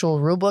the actual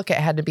rule book. It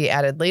had to be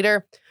added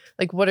later.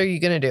 Like, what are you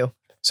going to do?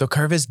 So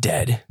Curva's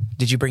dead.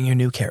 Did you bring your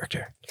new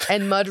character?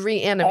 And Mud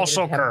reanimated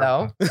Also him,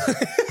 Curva. though.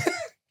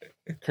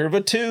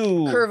 Curva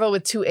 2. Curva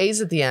with 2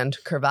 A's at the end.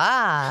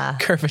 Curva.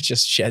 Curva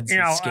just sheds You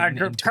know, his skin.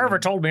 into Curva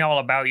it. told me all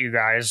about you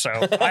guys, so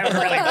I would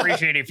really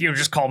appreciate if you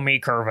just call me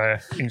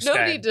Curva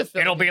instead. need to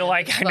fill It'll be me in,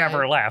 like it's I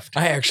never fine. left.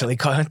 I actually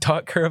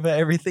taught Curva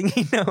everything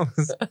he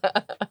knows.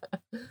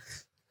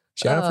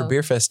 Shout out for Oh.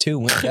 Beer Fest too.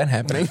 When's that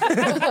happening?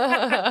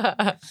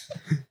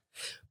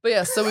 But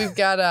yeah, so we've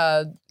got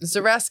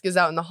Zaresk is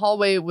out in the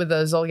hallway with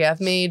a Zolgath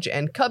mage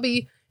and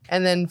Cubby.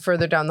 And then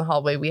further down the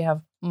hallway, we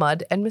have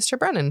Mud and Mr.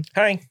 Brennan.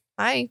 Hi.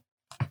 Hi.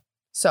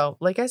 So,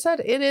 like I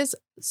said, it is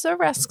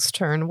Zaresk's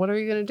turn. What are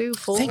you going to do,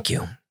 fool? Thank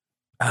you.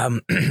 I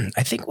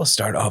think we'll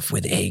start off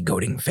with a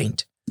goading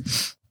feint,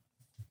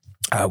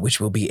 which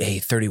will be a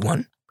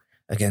 31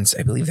 against,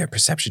 I believe, their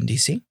perception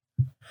DC.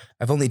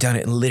 I've only done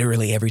it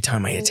literally every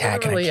time I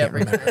attack, Literally and I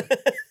can't every remember.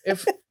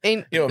 If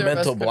ain't You have a either of us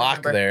mental can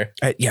block remember.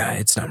 there. Yeah,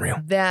 it's not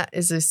real. That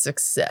is a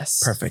success.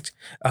 Perfect.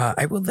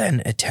 I will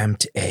then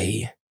attempt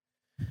a,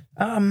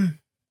 I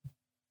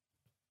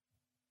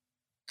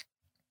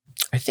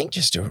think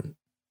just a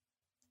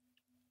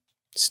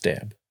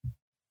Stab.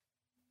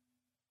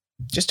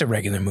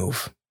 regular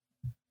move.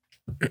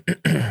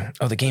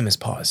 Oh, the game is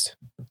paused.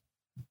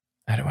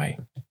 How do I?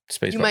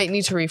 Space You bar. might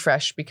need to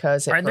refresh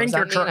because it I think froze on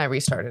you're me try- and I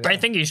restarted I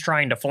it. think he's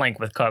trying to flank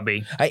with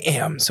Cubby. I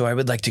am. So I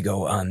would like to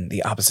go on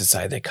the opposite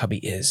side that Cubby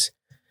is.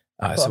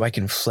 So Cool. I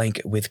can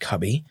flank with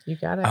Cubby. You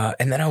got it.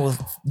 And then I will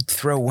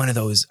throw one of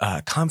those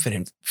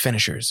confident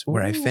finishers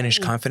where I finish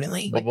Ooh.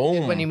 confidently. Like you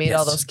did when you made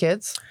all Yes. those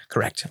kids.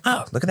 Correct.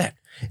 Oh, look at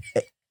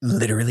that.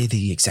 Literally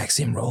the exact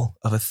same roll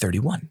of a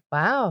 31.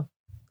 Wow.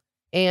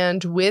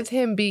 And with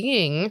him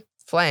being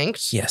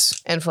flanked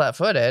Yes. and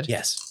flat-footed,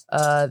 Yes.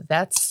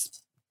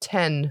 that's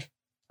 10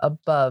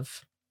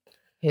 above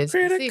his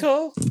DC.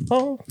 Critical.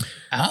 Oh.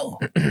 Oh.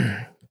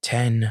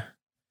 10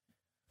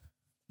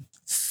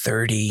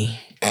 30.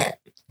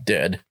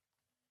 Dead.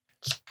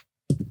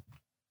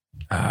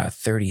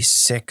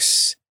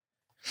 36.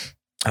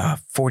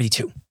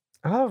 42.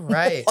 All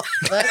right.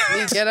 Let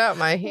me get out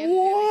my handy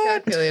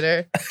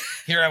calculator.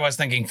 Here I was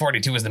thinking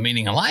 42 is the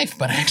meaning of life,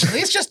 but actually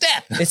it's just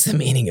death. It's the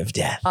meaning of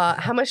death.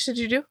 How much did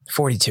you do?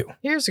 42.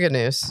 Here's the good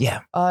news.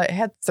 Yeah. It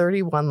had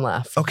 31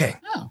 left. Okay.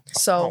 Oh.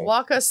 So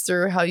walk us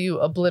through how you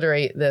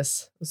obliterate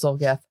this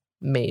Zolgath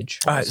mage.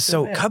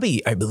 So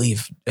Cubby, I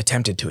believe,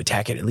 attempted to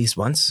attack it at least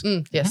once.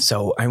 Yes.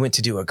 So I went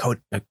to do a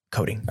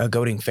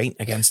goading feint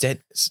against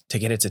it to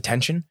get its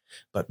attention.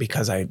 But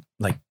because I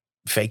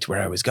faked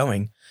where I was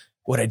going,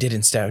 what I did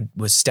instead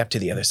was step to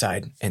the other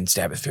side and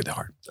stab it through the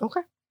heart.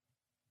 Okay.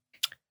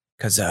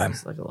 Because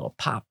It's like a little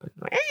pop.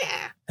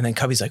 and then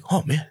Cubby's like,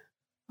 "Oh man,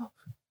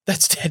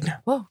 that's dead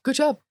now." Oh, good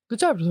job. Good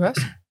job, the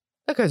rest.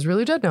 That guy's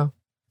really dead now.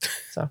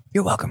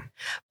 You're welcome.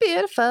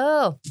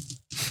 Beautiful.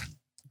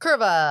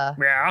 Curva,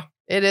 Yeah.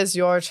 it is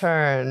your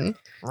turn.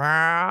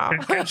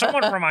 Can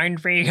someone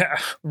remind me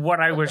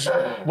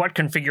what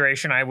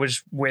configuration I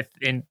was with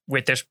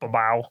this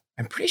babao?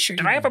 I'm pretty sure.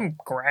 Did I have him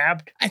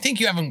grabbed? I think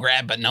you have him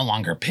grabbed, but no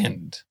longer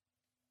pinned.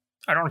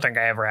 I don't think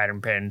I ever had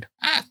him pinned.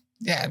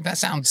 Yeah, that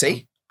sounds.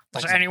 See?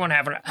 Does anyone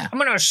have it? I'm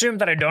going to assume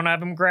that I don't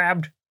have him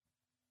grabbed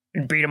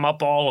and beat him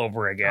up all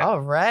over again.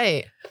 All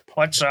right.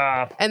 Let's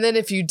And then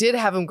if you did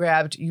have him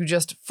grabbed, you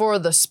just, for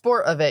the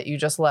sport of it, you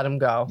just let him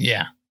go.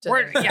 Yeah.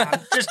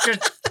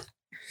 just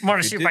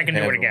want to see if I can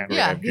do it again.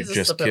 Yeah, You're he's a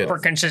just slip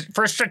kidding.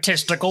 For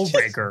statistical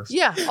rigor.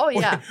 Yeah. Oh,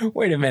 yeah.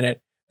 Wait a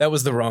minute. That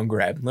was the wrong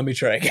grab. Let me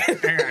try again.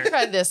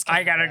 Try this.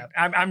 I got it.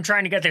 I'm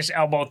trying to get this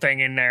elbow thing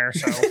in there.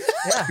 So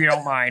Yeah. if you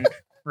don't mind,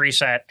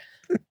 reset.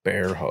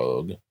 Bear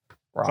hug.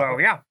 So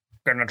yeah,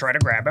 gonna try to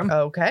grab him.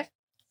 Okay.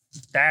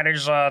 That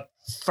is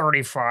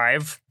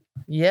 35.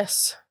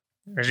 Yes.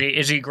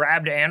 Is he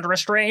grabbed and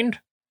restrained?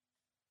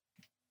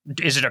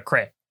 Is it a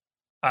crit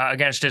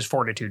against his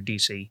fortitude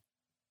DC?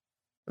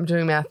 I'm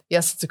doing math.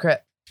 Yes, it's a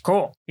crit.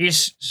 Cool.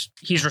 He's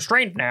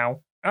restrained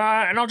now,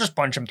 and I'll just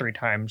punch him 3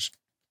 times.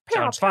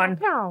 Sounds fun.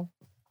 Pow.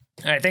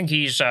 I think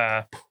he's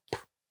is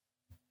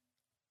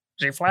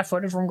he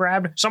flat-footed from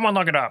grabbed? Someone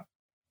look it up.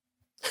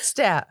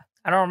 Stat.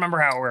 I don't remember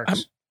how it works. I'm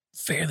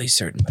fairly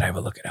certain, but I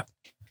will look it up.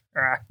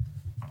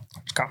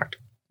 It's cocked.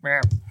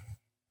 Yeah.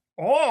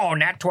 Oh,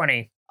 nat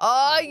 20.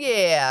 Oh,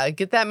 yeah.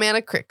 Get that man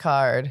a crit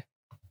card.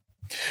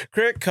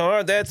 Crit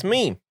card, that's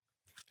me.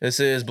 This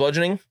is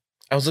bludgeoning.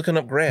 I was looking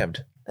up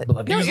grabbed. He No,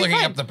 was you're looking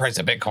fine. up the price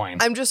of Bitcoin.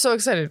 I'm just so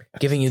excited.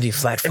 Giving you the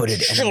flat-footed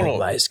and Sure.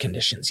 immobilized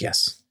conditions.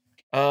 Yes.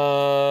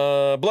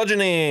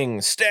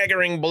 Bludgeoning,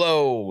 staggering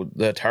blow.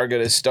 The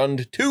target is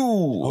stunned 2.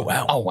 Oh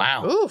wow. Oh,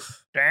 wow.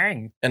 Oof.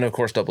 Dang. And of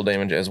course, double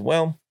damage as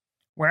well.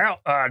 Well,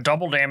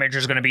 double damage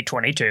is going to be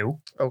 22.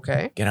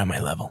 Okay. Get on my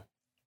level.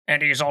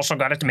 And he's also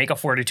got it to make a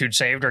fortitude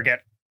save or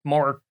get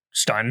more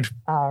stunned,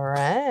 All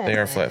right. They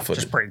are which is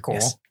flat-footed. pretty cool.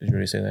 Yes. Did you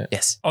already say that?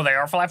 Yes. Oh, they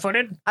are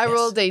flat-footed? I Yes.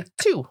 rolled a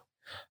 2.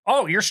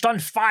 Oh, you're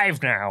stunned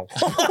 5 now.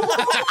 5?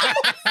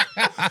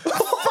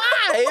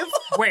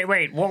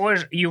 Wait. What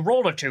was you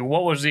rolled a 2?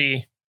 What was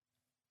the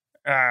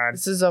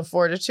This is a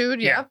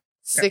fortitude. Yeah. Yeah.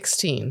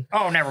 16.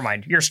 Oh, never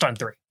mind. You're stunned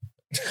 3.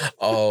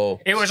 Oh,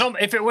 It was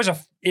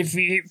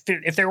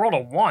if they rolled a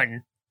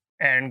 1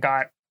 and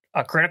got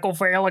a critical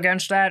fail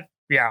against that,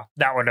 yeah,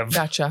 that would have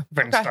Gotcha.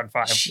 been Okay. stunned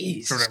 5.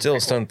 Jeez. Sort of still cool.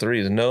 stun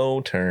 3 is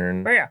no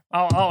turn. But yeah,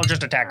 I'll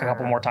just attack a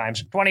couple more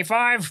times.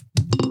 25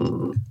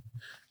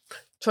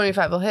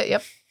 25 will hit.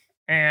 Yep.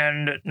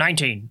 and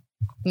 19.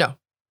 No.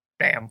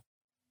 Damn.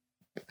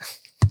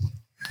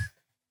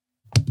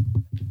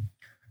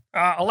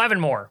 11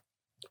 more.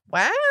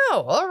 Wow.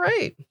 All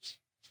right.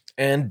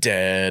 And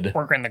dead.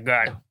 Work in the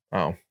gut.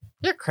 Oh,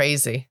 You're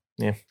crazy.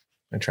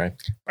 I tried.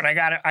 But I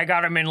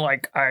got him in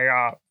like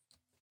I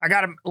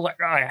got him like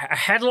a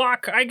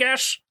headlock, I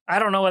guess. I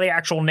don't know the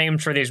actual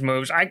names for these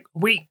moves.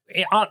 We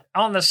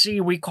on the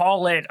sea we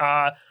call it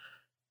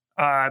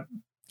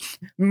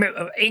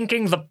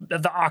inking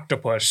the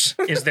octopus.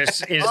 Is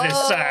this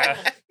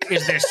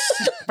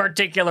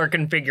particular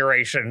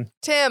configuration?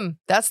 Tim,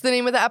 that's the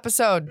name of the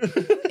episode.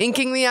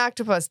 Inking the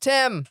octopus.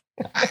 Tim.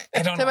 I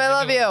don't Tim, know I what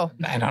love to do. you.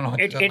 I don't know what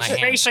to do with It's my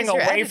hands. facing You're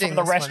away editing from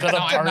the this rest one. of the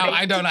No, party.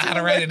 I don't know how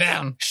to write it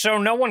down. So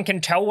no one can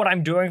tell what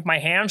I'm doing with my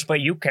hands, but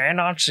you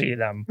cannot see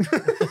them.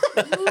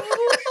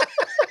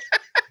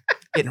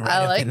 Getting right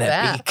I up like in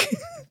that, that.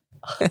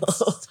 beak.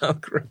 So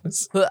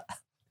gross.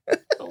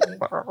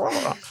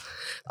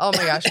 Oh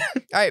my gosh.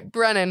 All right,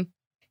 Brennan.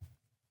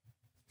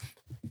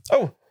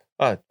 Oh,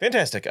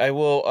 fantastic. I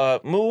will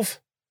move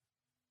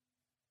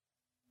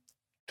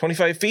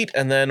 25 feet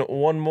and then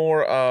one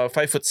more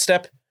 5-foot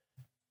step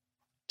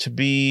to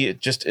be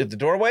just at the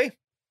doorway.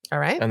 All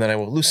right. And then I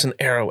will loose an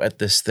arrow at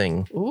this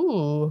thing.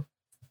 Ooh.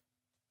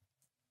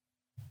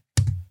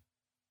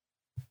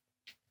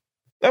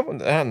 That one,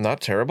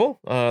 not terrible.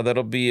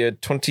 That'll be a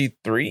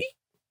 23.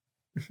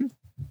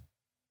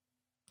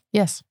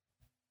 Yes.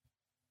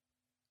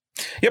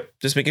 Yep,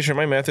 just making sure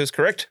my math is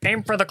correct.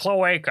 Aim for the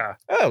cloaca.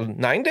 Oh,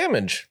 9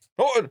 damage.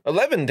 Oh,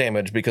 11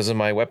 damage because of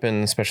my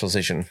weapon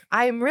specialization.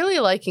 I'm really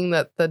liking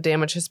that the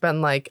damage has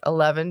been like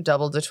 11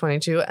 doubled to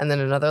 22 and then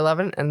another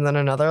 11 and then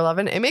another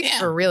 11. It makes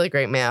for really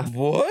great math,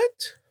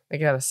 What? I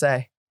gotta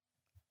say.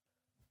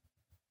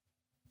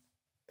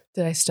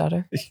 Did I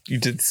stutter? You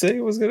did say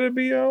it was going to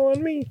be all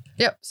on me.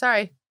 Yep,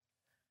 sorry.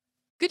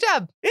 Good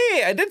job.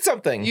 Hey, I did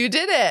something. You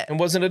did it. It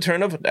wasn't a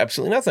turn of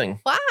absolutely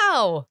nothing.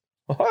 Wow.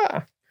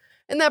 Aha.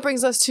 And that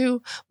brings us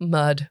to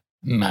Mud.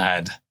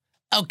 Mud.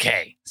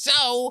 Okay,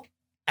 so,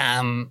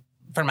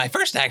 for my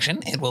first action,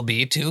 it will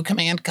be to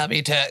command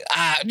Cubby to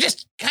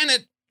just kind of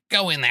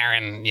go in there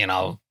and,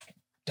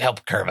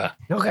 help Curva.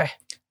 Okay.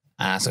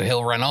 So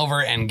he'll run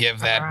over and give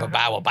that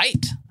Babao a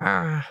bite.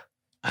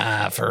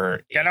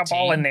 For Get up 18.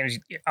 all in these,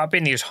 up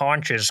in these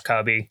haunches,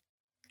 Cubby.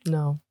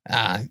 No.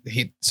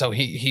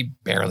 He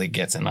barely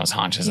gets in those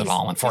haunches at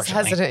all, He's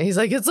unfortunately. hesitant. He's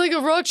like, it's like a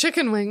raw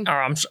chicken wing. Oh,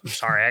 I'm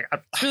sorry. I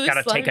Really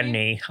gotta take a slimy.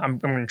 knee. I'm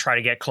going to try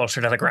to get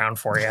closer to the ground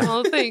for you.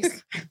 Oh,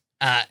 thanks.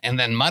 And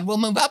then Mud will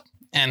move up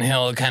and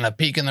he'll kind of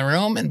peek in the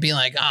room and be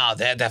like, oh,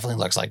 that definitely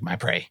looks like my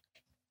prey.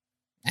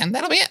 And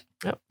that'll be it.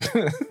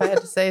 If I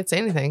had to say it's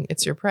anything,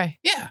 it's your prey.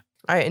 Yeah.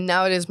 All right, and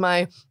now it is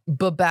my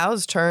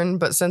Babao's turn,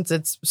 but since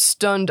it's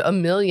stunned a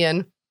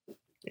million,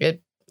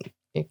 it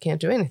can't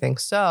do anything.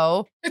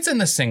 So, It's in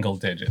the single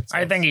digits.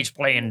 I think he's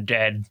playing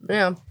dead.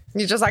 yeah,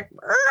 he's just like,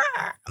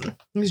 "Argh."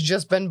 He's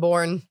just been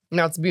born.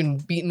 Now it's being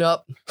beaten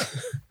up.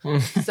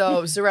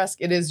 So, Zaresk,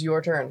 it is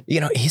your turn.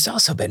 He's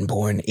also been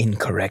born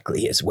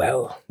incorrectly as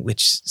well,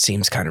 which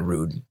seems kind of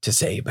rude to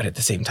say, but at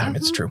the same time,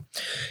 it's true.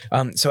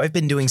 So I've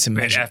been doing some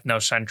Bit measure.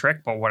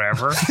 ethnocentric, but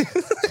whatever.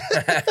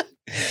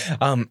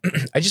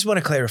 I just want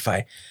to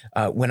clarify.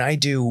 When I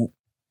do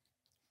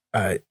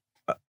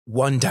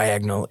one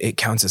diagonal, it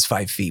counts as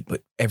 5 feet,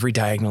 but every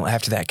diagonal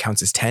after that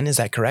counts as 10. Is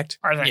that correct?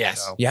 I think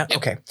Yes. so. Yeah. Yep.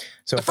 Okay.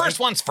 So The first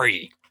one's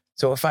free.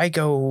 So if I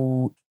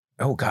go,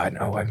 oh God,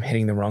 I'm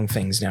hitting the wrong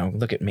things now.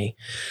 Look at me.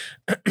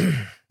 I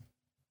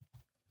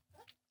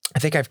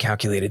think I've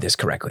calculated this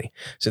correctly.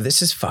 So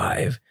this is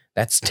 5.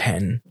 That's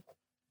 10.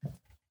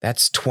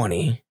 That's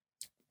 20.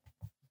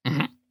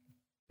 Mhm.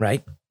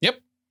 Right? Yep.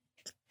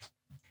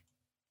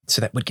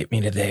 So that would get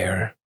me to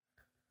there.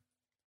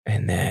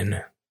 And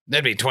then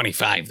That'd be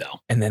 25, though.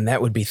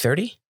 that would be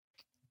 30.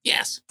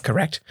 Yes.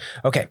 Correct.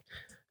 Okay.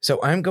 So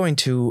I'm going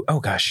to, I'm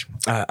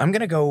going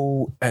to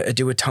go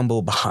do a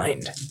tumble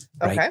behind.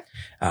 Right?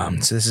 Okay.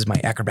 So this is my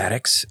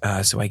acrobatics.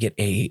 So I get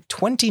a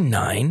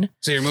 29.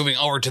 So you're moving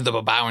over to the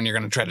Babao and you're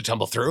going to try to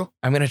tumble through?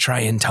 I'm going to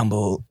try and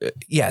tumble.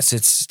 Yes,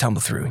 it's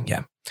tumble through.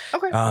 Yeah.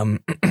 Okay.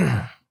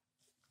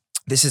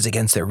 This is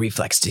against their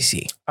reflex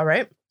DC. All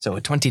right. So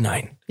a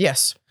 29.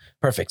 Yes.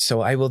 Perfect. So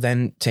I will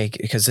then take,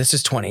 because this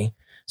is 20.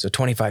 So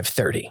 25,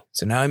 30.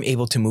 So now I'm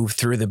able to move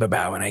through the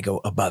babao and I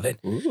go above it.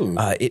 Ooh.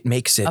 It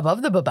makes it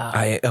Above the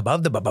Babao.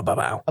 above the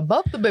babao.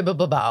 Above the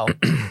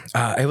Babao.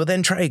 I will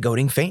then try a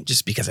goading feint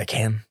just because I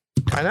can.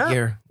 Why not?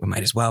 Here, we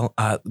might as well.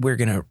 We're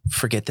going to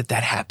forget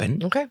that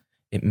happened. Okay.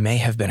 It may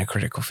have been a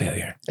critical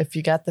failure. If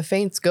you got the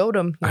feints, goad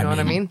them. You know what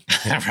I mean?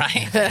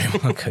 Right.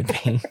 Well, could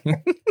be.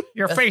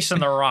 You're facing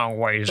the wrong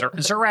way,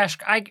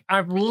 Zaresk.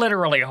 I'm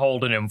literally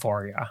holding him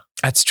for you.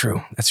 That's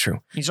true. That's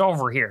true. He's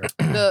over here.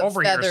 The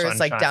Over here, feather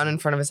is like sunshine. down in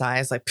front of his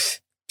eyes, like.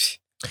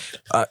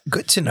 Pfft.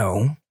 Good to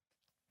know.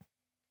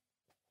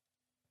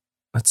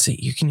 Let's see.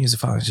 You can use the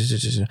following.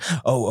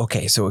 Oh,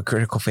 okay. So a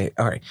critical failure.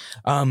 All right.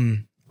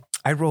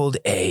 I rolled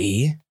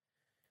a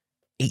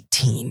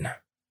 18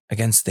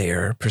 against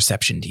their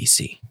perception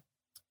DC.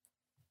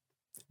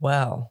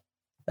 Well,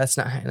 that's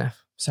not high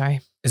enough.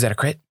 Sorry. Is that a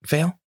crit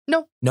fail?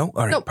 No. No?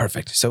 All right. Nope.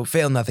 Perfect. So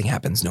fail, nothing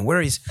happens. No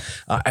worries.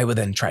 I will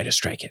then try to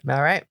strike it.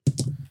 All right.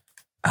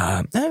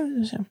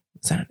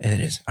 It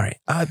is. All right.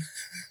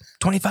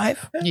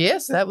 25?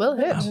 Yes, that will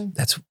hit. Oh,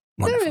 that's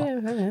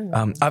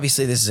wonderful.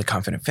 Obviously, this is a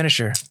confident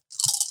finisher.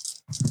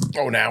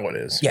 Oh, now it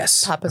is.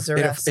 Yes. Papa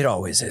Zaresk. It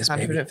always is,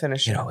 baby. Confident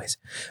finisher. It always.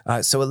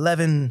 So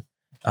 11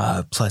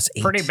 plus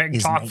 8 Pretty big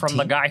is talk from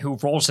the 19. guy who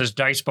rolls his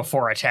dice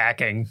before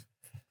attacking.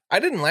 I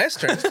didn't last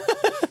turn.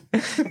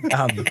 It's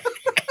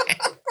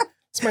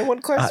my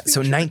one class. So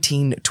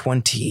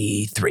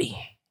 1923.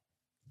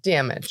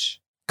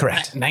 Damage.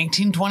 Correct.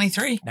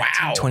 1923.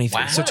 Wow.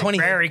 23. Wow. So 20.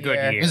 Very good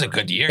Yeah. It year. was a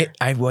good year.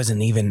 I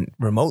wasn't even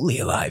remotely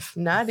alive.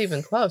 Not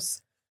even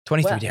close.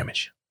 23 Well.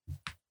 damage.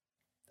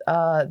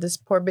 This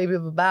poor baby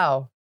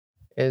Babao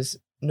is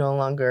no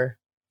longer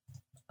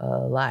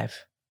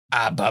alive.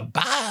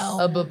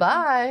 Babao.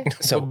 Bye-bye.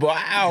 So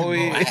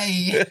Wowie.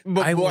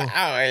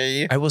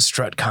 I will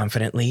strut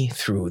confidently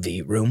through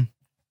the room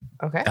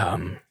Okay.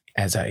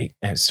 as I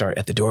start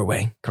at the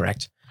doorway,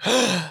 correct?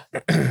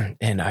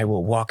 And I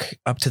will walk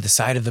up to the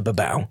side of the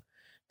babao,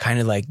 kind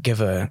of like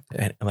give an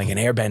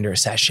airbender, a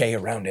sachet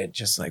around it,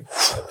 just like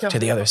to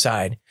the other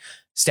side,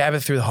 stab it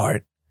through the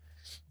heart,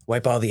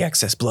 wipe all the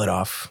excess blood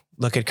off,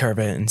 look at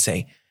Curva and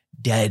say,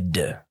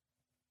 dead.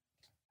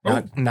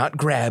 Not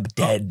grab,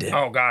 dead.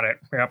 Oh, got it.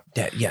 Yep.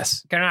 Dead,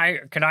 yes. Can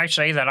I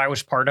say that I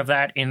was part of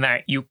that in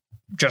that you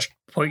just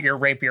put your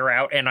rapier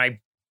out and I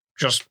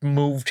just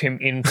moved him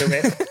into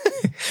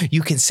it.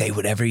 You can say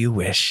whatever you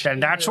wish.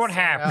 And that's what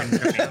happened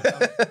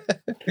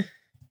to me.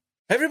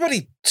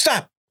 Everybody,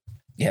 stop.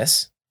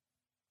 Yes.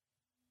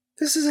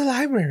 This is a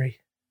library.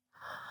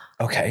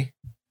 Okay.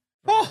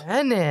 Oh,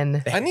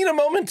 Brennan. I need a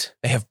moment.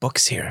 They have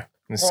books here.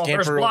 Well,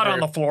 there's blood on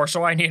the floor,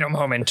 so I need a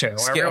moment too.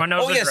 Everyone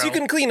knows the yes, drill. you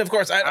can clean, of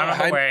course.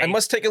 I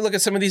must take a look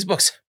at some of these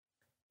books.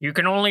 You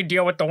can only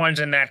deal with the ones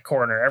in that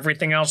corner.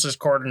 Everything else is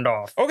cordoned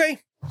off. Okay.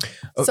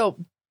 So,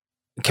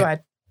 go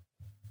ahead.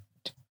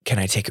 Can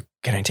I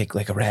take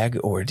like a rag,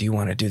 or do you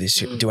want to do this?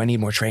 Do I need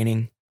more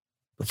training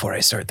before I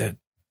start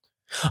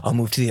I'll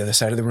move to the other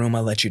side of the room.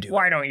 I'll let you do it.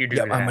 Why don't you do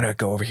that? I'm going to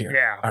go over here.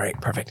 Yeah. All right,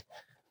 perfect.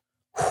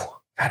 Whew.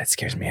 God, it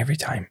scares me every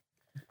time.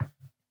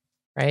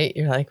 Right?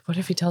 You're like, what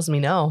if he tells me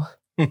no?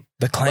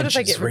 The clench What if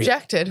I is get real.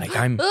 rejected? Like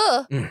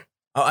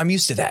I'm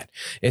used to that.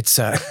 It's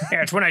Yeah,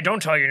 it's when I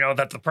don't tell you no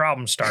that the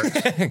problem starts.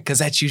 because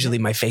that's usually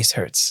my face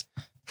hurts.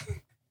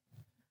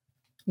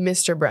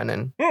 Mr.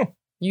 Brennan,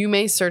 you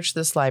may search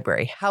this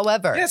library.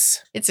 However,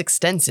 Yes. it's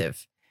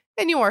extensive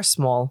and you are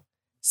small.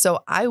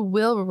 So I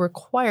will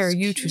require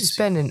you to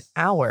spend an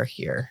hour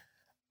here.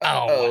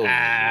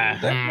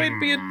 That might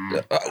be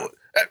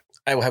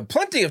I will have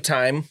plenty of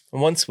time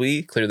once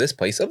we clear this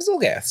place of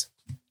Zolgath.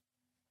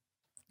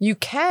 You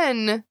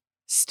can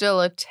still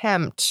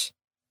attempt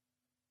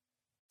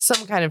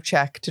some kind of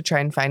check to try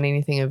and find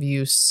anything of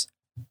use.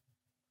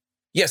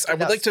 Yes, I would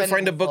Without like to spending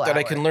find a a full book that I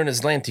hour. can learn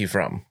Aslanti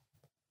from.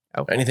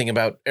 Okay. Anything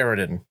about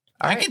Eridan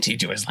I can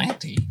teach you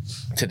Aslanti.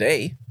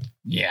 today.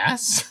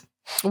 Yes.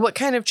 What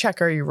kind of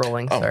check are you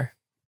rolling, sir?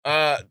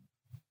 What?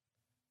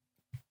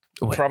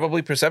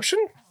 Probably perception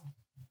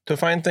to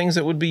find things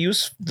that would be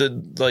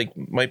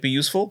might be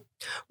useful.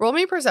 Roll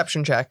me a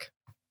perception check.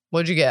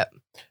 What'd you get?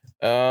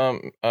 I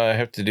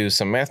have to do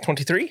some math.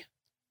 23.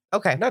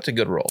 Okay. Not a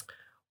good roll.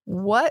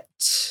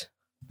 What?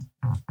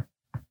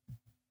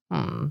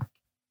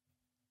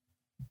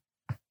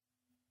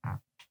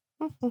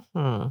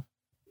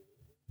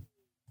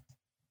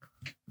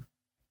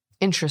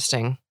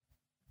 Interesting.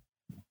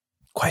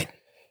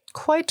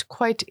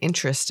 Quite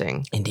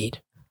interesting.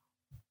 Indeed.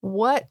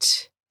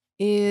 What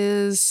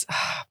is,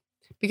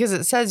 because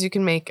it says you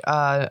can make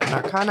an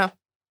arcana.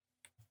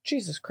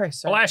 Jesus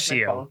Christ. sorry, Bless my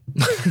you. phone.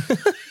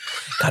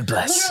 God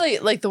bless. Literally,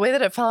 like the way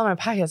that it fell out of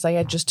my pocket, it's like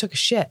I just took a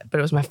shit, but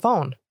it was my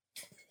phone.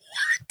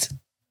 What?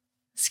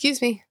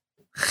 Excuse me.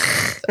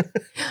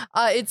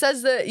 It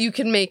says that you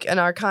can make an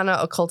arcana,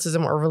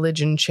 occultism, or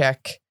religion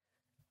check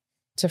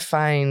to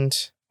find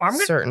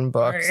certain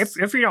books.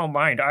 If you don't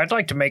mind, I'd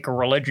like to make a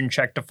religion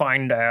check to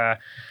find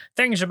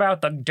things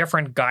about the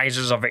different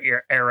guises of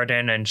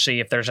Eridan and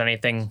see if there's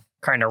anything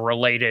kind of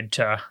related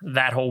to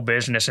that whole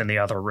business in the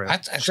other room.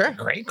 That's Sure. a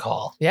great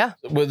call. Yeah.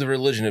 With the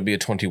religion, it'd be a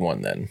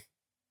 21 then.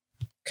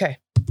 Okay.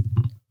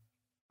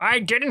 I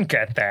didn't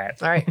get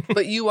that. All right.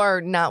 But you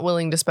are not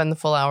willing to spend the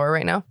full hour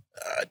right now?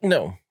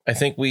 No, I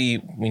think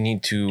we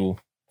need to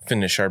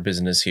finish our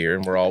business here,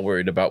 and we're all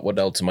worried about what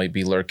else might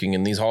be lurking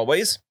in these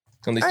hallways.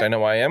 At least I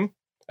know I am.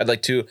 I'd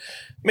like to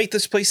make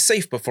this place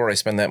safe before I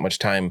spend that much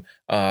time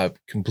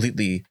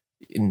completely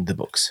in the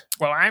books.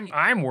 Well,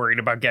 I'm worried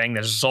about getting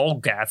this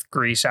Zolgath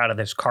grease out of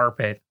this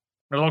carpet.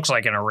 It looks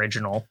like an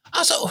original.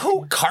 Also,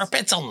 who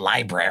carpets a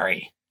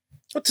library?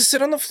 But to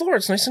sit on the floor,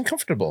 it's nice and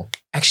comfortable.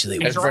 Actually,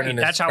 He's As right. Brennan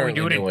is That's how we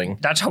do it. currently doing.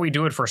 That's how we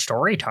do it for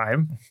story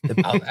time.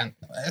 And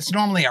it's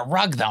normally a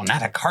rug, though,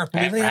 not a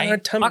carpet, We lay on our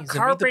right? tummies A and read the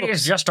carpet books.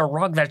 is just a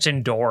rug that's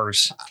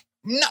indoors.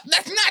 No,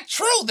 that's not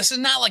true. This is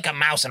not like a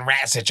mouse and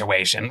rat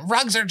situation.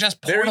 Rugs are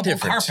just Very portable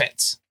different.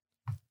 carpets.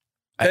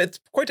 It's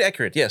quite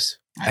accurate, yes.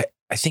 I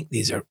think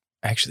these are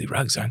actually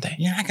rugs, aren't they?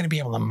 You're not going to be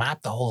able to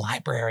mop the whole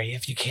library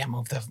if you can't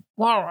move the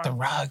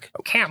rug.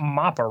 Can't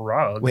mop a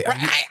rug. Wait,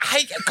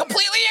 I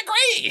completely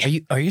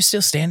agree. are you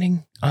still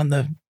standing on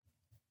the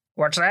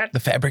What's that?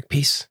 fabric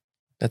piece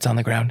that's on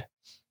the ground?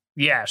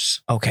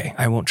 Yes. Okay,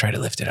 I won't try to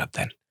lift it up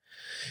then.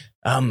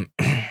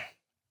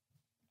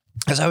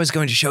 As I was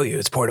going to show you,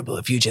 it's portable.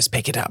 If you just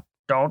pick it up.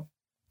 Don't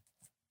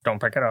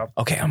pick it up.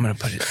 Okay, I'm gonna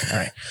put it. All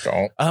right.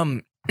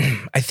 Don't.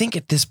 I think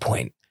at this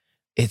point,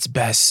 it's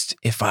best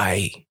if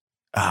I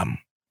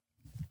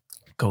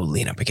go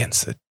lean up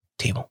against the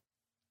table.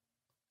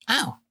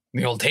 Oh,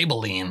 the old table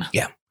lean.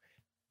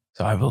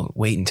 So I will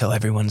wait until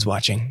everyone's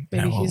watching. And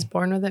I Maybe will he's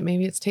born with it.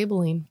 Maybe it's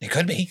tabling. It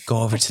could be.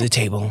 go over to the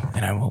table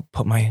and I will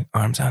put my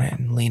arms on it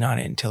and lean on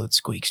it until it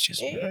squeaks.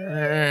 Just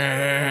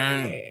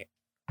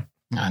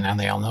Now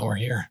they all know we're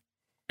here.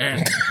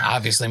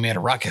 Obviously made a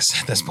ruckus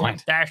at this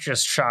point. That's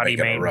just shoddy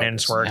Making a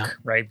maintenance ruckus, work yeah.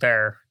 right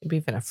there. Maybe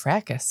even a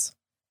fracas.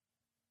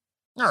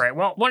 All right.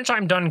 Well, once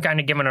I'm done kind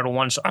of giving it a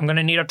once, I'm going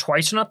to need a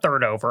twice and a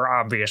third over,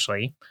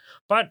 obviously.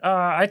 But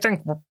I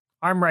think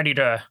I'm ready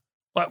to.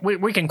 But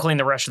we can clean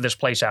the rest of this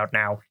place out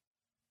now.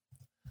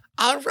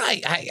 All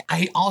right.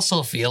 I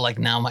also feel like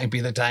now might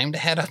be the time to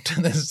head up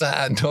to this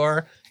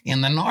door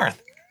in the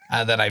north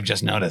that I've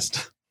just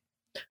noticed.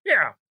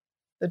 Yeah.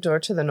 The door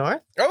to the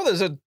north?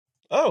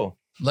 Oh,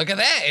 Look at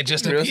that. It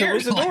just there appeared.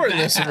 was a door in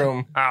this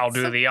room. I'll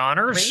do the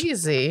honors.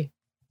 Crazy.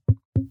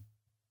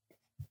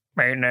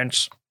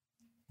 Maintenance.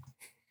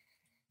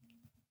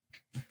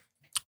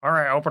 All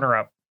right, open her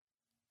up.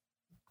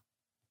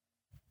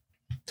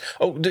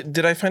 Oh,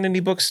 did I find any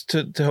books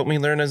to help me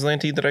learn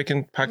Aslanti that I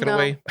can pocket No.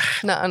 away?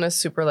 Not on a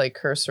super like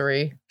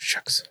cursory.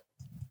 Shucks.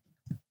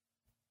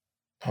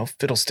 Oh,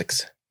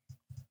 fiddlesticks.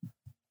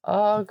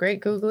 Oh, great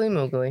googly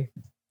moogly.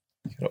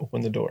 Gotta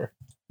open the door.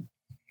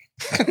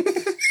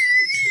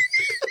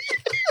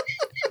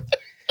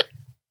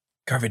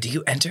 Carver, do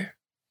you enter?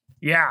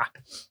 Yeah.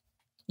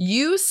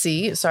 You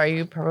see, sorry,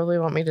 you probably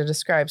want me to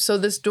describe. So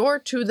this door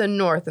to the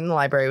north in the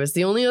library was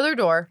the only other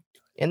door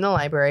in the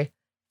library,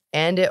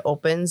 and it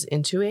opens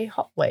into a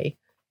hallway.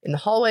 In the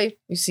hallway,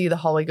 you see the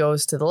hallway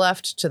goes to the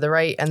left, to the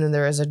right, and then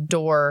there is a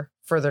door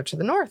further to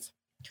the north.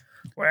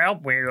 Well,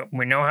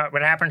 we know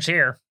what happens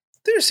here.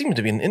 There seems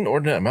to be an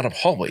inordinate amount of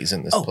hallways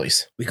in this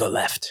place. We go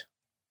left.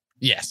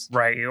 Yes.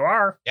 Right, you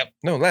are.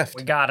 No, left.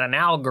 We got an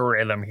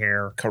algorithm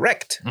here.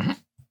 Correct.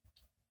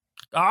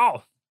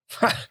 Oh,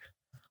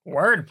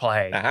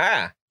 wordplay.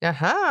 Aha.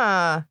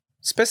 Aha.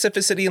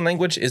 Specificity in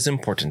language is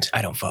important.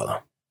 I don't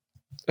follow.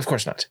 Of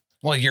course not.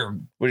 Well, you're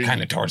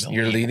kind of towards the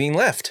You're lead. leading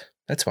left.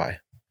 That's why.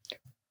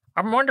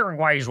 I'm wondering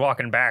why he's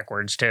walking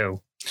backwards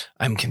too.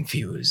 I'm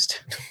confused.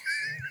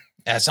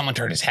 Someone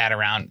turned his hat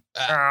around.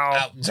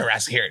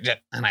 Zaresk here.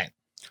 And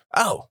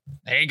Oh,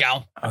 there you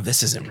go.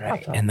 this isn't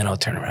right. Okay. And then I'll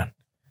turn around.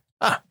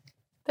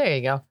 There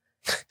you go.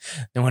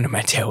 No wonder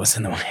my tail was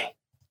in the way.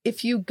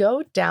 If you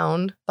go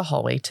down the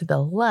hallway to the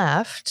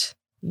left,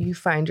 you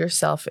find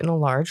yourself in a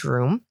large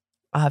room.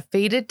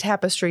 Faded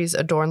tapestries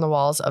adorn the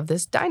walls of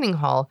this dining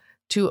hall.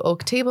 2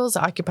 oak tables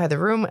occupy the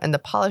room, and the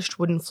polished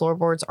wooden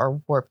floorboards are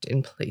warped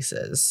in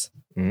places.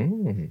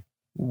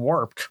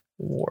 Warped.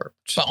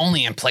 But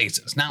only in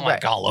places, not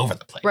like Right. all over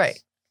the place.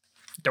 Right.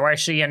 Do I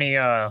see any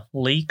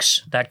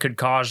leaks that could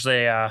cause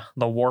the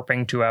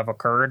warping to have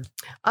occurred?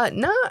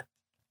 Not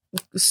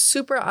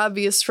super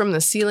obvious from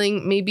the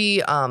ceiling.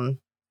 Maybe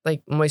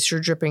like moisture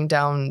dripping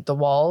down the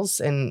walls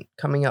and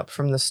coming up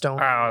from the stone.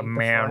 Oh before.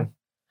 man.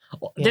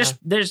 Yeah.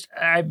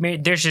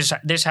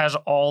 This has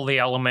all the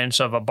elements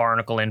of a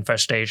barnacle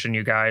infestation,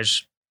 you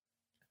guys.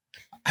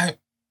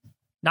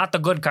 Not the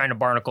good kind of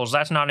barnacles.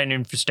 That's not an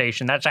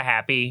infestation. That's a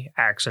happy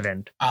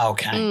accident.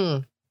 Okay.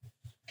 Mm.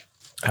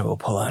 I will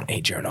pull out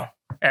a journal.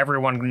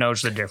 Everyone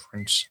knows the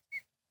difference.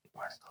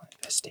 Barnacle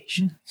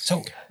infestation.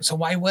 So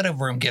why would a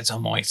room get so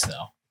moist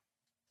though?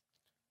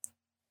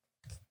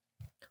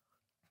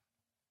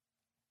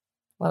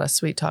 A lot of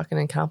sweet talking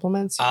and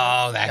compliments.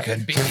 Oh, that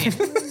could be.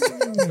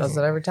 Does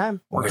it every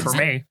time. Works for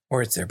me.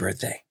 Or it's their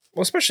birthday.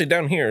 Well, especially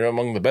down here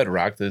among the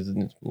bedrock, there's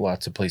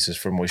lots of places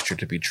for moisture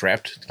to be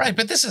trapped. Right,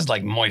 but this is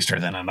like moister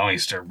than an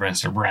oyster,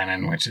 Mr.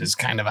 Brennan, which is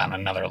kind of on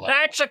another level.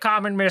 That's a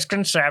common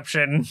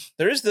misconception.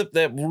 There is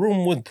that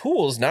room with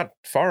pools not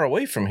far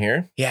away from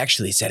here. He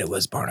actually said it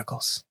was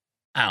barnacles.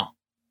 Oh.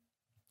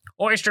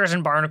 Oysters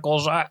and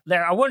barnacles, I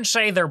wouldn't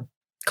say they're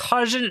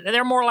cousins.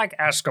 They're more like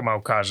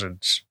Eskimo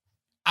cousins.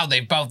 Oh,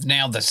 they both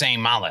nailed the same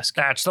mollusk.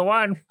 That's the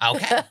one.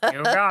 Okay.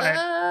 You got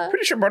it.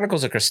 Pretty sure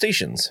barnacles are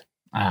crustaceans.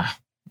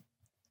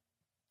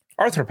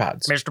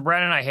 Arthropods. Mr.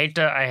 Brennan, I hate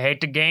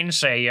to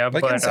gainsay you,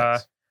 Like but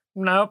insects.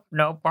 nope,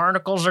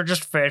 barnacles are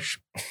just fish.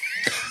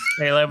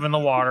 They live in the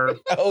water.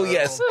 Oh,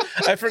 yes.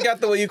 I forgot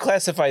the way you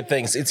classified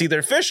things. It's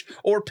either fish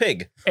or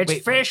pig. It's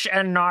Wait, fish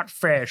and not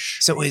fish.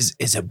 So is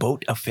a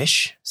boat a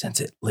fish since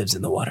it lives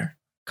in the water?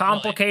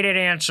 Complicated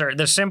answer.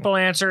 The simple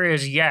answer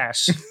is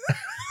yes.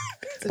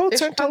 It's a Boats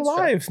fish aren't construct.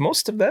 alive,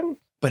 most of them.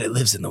 But it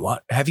lives in the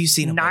water. Have you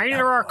seen a boat out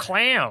Neither of are water?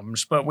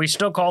 clams, but we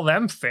still call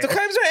them fish. The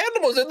clams are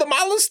animals, and the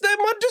mollusks that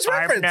Mud just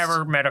I've referenced.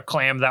 never met a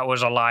clam that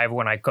was alive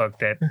when I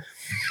cooked it.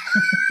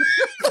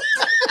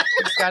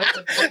 He's got a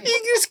good point.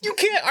 You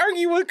can't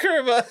argue with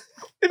Curva.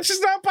 It's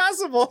just not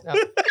possible. No.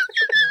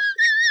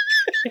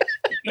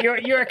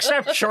 You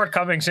accept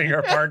shortcomings in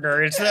your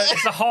partner. It's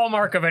the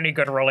hallmark of any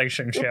good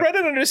relationship.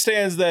 Brennan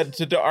understands that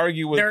to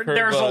argue with Curva.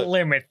 There's a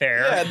limit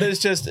there. Yeah, there's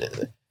just...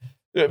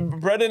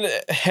 Brennan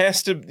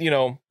has to,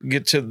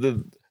 get to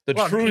the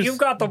Look, truth. you've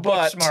got the book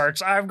but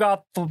smarts. I've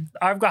got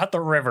the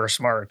river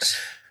smarts.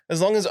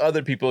 As long as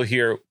other people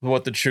hear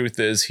what the truth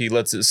is, he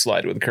lets it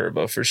slide with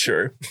Curva for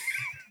sure.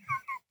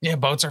 Yeah,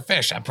 boats are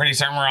fish. I'm pretty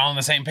certain we're all on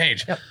the same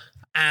page. Yep.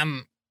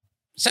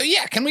 So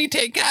yeah, can we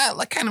take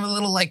like kind of a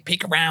little like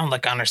peek around,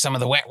 like under some of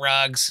the wet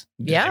rugs?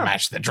 Do Yeah. they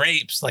match the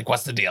drapes? Like,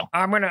 what's the deal?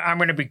 I'm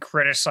gonna be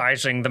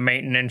criticizing the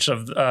maintenance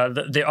of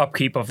the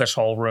upkeep of this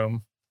whole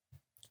room.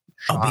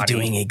 I'll be Shoddy.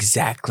 doing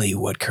exactly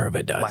what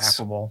Curva does.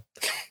 Laughable.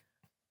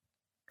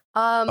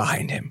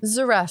 Behind him.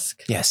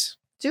 Zaresk, Yes.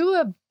 do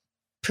a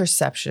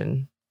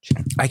perception.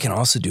 I can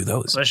also do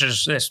those.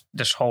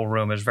 This whole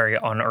room is very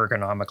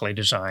unergonomically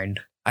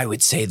designed. I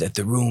would say that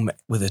the room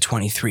with a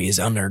 23 is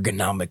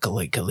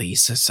unergonomically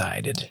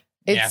decided.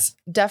 It's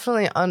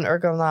definitely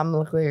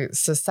unergonomically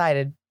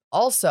societed.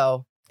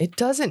 Also, it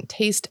doesn't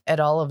taste at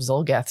all of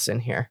Zolgath's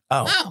in here.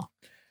 Oh,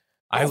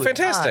 I would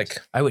Fantastic.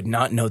 I would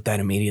not note that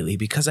immediately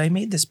because I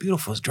made this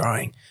beautiful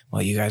drawing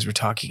while you guys were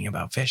talking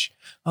about fish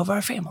of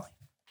our family.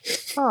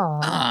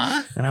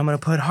 Aw, And I'm going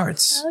to put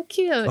hearts how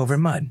cute. over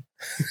Mud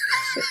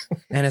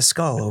and a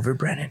skull over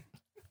Brennan.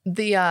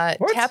 The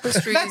What?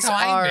 tapestries That's how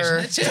I envision are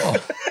it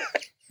too.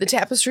 the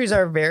tapestries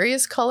are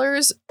various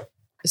colors.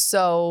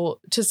 So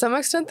to some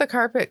extent, the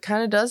carpet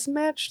kind of does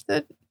match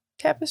the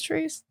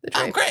tapestries. The Oh,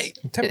 drapes,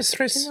 great.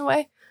 Tapestries. in a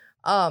way.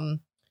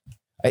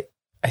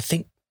 I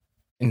think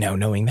now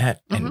knowing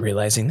that and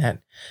realizing that,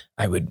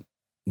 I would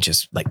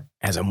just like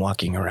as I'm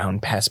walking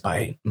around pass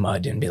by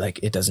mud and be like,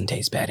 it doesn't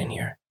taste bad in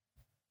here.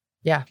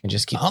 Yeah. And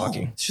just keep Oh.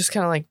 walking. It's just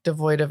kind of like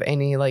devoid of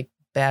any like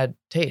bad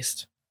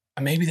taste.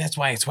 Maybe that's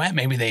why it's wet.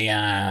 Maybe they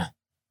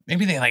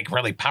like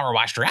really power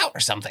washed her out or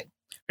something.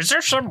 Is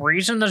there some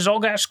reason the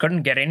Zolgas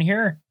couldn't get in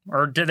here?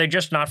 Or did they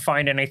just not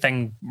find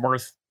anything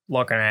worth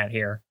looking at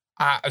here?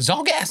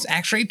 Zolgas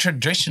actually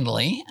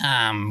traditionally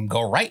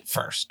go right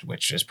first,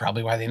 which is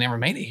probably why they never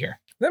made it here.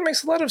 That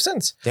makes a lot of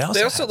sense. They also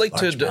They also have like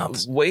large to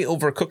mouths. way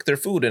overcook their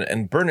food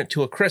and burn it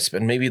to a crisp,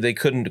 and maybe they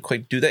couldn't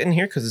quite do that in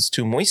here because it's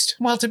too moist.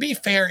 Well, to be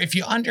fair, if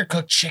you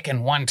undercook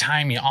chicken one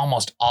time, you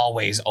almost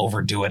always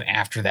overdo it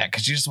after that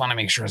because you just want to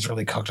make sure it's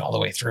really cooked all the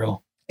way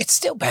through. It's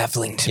still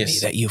baffling to me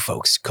Yes. that you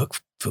folks cook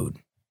food.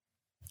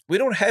 We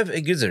don't have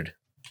a gizzard.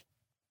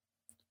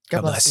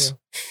 God bless you.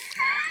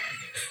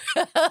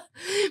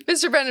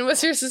 Mr. Brennan,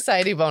 what's your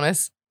society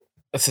bonus?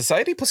 A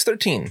society plus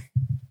 13.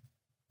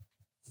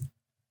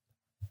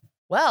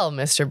 Well,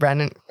 Mr.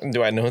 Brennan,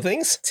 Do I know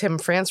things? Tim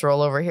France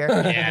roll over here.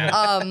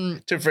 Yeah,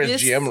 To first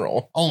This- GM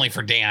roll. only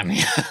for Dan.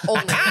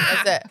 Only,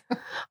 that's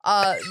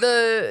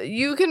it.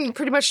 You can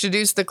pretty much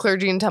deduce the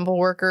clergy and temple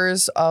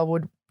workers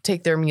would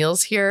take their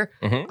meals here.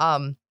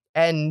 Mhm.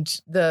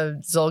 And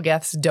the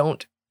Zolgaths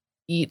don't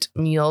eat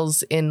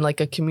meals in like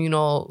a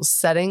communal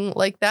setting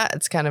like that.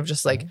 It's kind of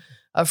just like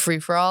a free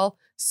for all.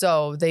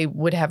 So they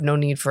would have no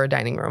need for a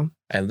dining room.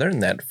 I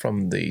learned that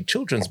from the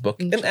children's book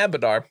in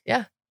Abadar.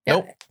 Yeah.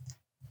 Nope.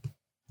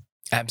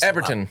 Absalom.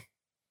 Aberton.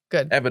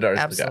 Good. Abadar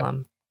is the guy.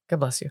 Absalom. God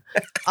bless you.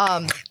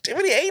 Too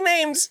many A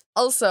names.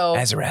 Also,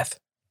 Azareth.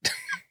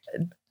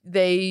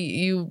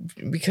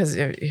 because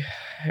it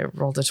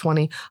rolled a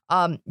 20.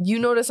 You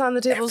notice on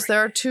the tables there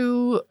are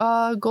 2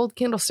 gold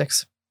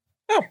candlesticks.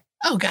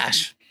 Oh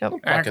gosh.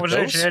 Pocket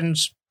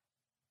those.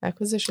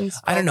 Acquisitions.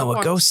 I don't know. A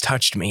Points. ghost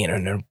touched me in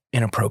an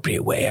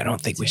inappropriate way. I don't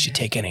think we should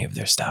take any of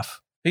their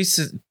stuff. He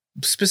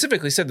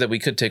specifically said that we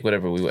could take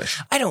whatever we wish.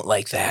 I don't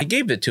like He that.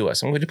 gave it to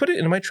us. I'm going to put it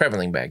in my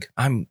traveling bag.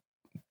 I'm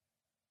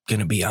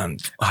gonna be on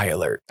high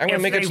alert. I'm going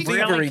to If make a they really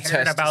thievery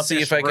cared test to about see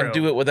this if I can room.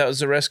 do it without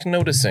Zaresk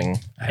noticing.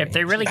 If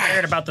they really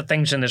cared about the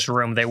things in this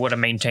room, they would have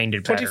maintained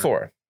it better.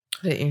 24.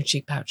 Put it in your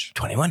cheek pouch.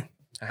 21.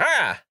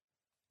 Aha!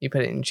 You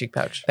put it in your cheek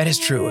pouch. That is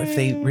true. If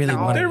they really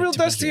No. wanted They're it real to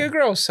be dusty here. and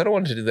gross. I don't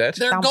want to do that.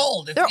 They're Now,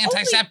 gold. It's they're only-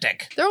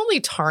 antiseptic. They're only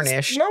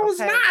tarnished. No,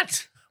 it's okay?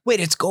 not. Wait,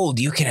 it's gold.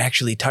 You can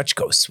actually touch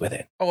ghosts with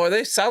it. Oh, are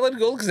they solid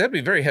gold? Because that'd be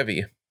very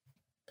heavy.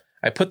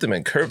 I put them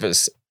in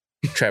Curva's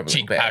traveling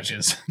Cheek bag.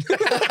 pouches.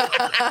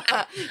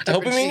 I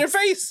hope it in your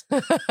face.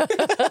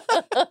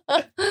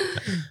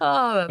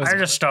 Oh, that's I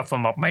just stuff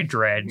them up my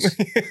dreads.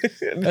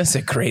 That's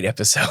a great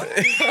episode.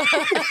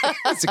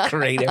 That's a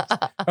great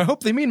episode. I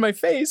hope they mean my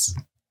face.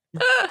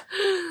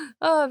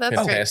 oh, that's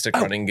great. Fantastic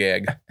Oh. running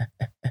gag.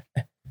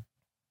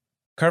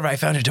 Carver, I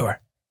found a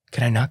door.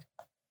 Can I knock?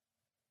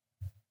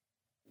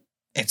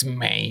 It's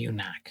May you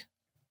knock.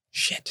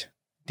 Shit.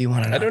 Do you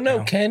want to knock I don't know.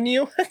 now? Can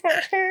you?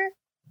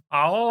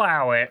 I'll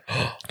allow it.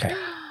 Okay.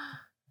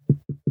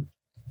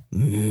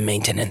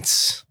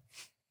 Maintenance.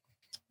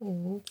 A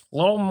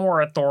little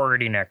more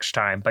authority next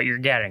time, but you're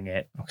getting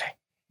it. Okay.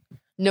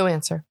 No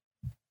answer.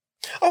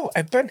 Oh,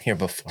 I've been here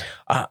before.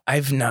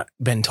 I've not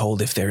been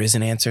told if there is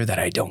an answer that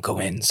I don't go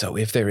in. So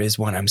if there is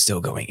one, I'm still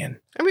going in.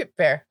 I mean,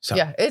 fair. So-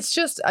 Yeah, it's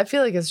just. I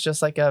feel like it's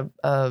just like a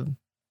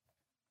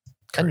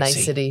Courtesy.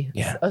 nicety,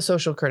 Yeah. a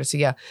social courtesy.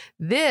 Yeah.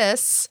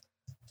 This,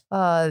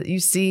 you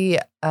see,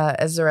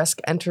 as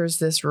Zaresk enters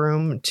this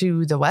room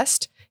to the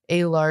west,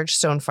 a large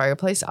stone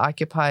fireplace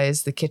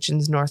occupies the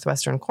kitchen's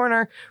northwestern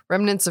corner.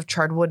 Remnants of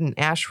charred wood and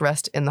ash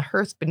rest in the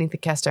hearth beneath the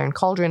cast iron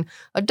cauldron.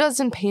 A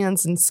dozen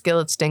pans and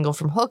skillets dangle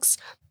from hooks.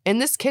 In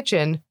this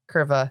kitchen,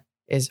 Curva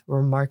is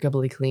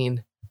remarkably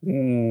clean.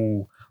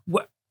 Ooh.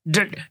 What?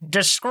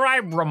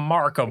 Describe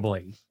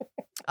remarkably.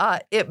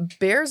 It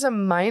bears a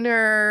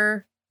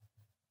minor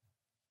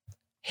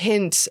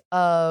hint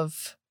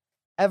of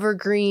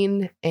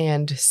evergreen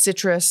and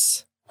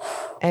citrus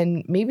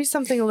and maybe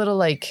something a little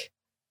like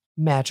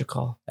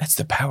magical. That's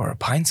the power of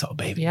Pine Sol,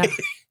 baby. Yeah.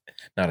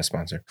 Not a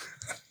sponsor.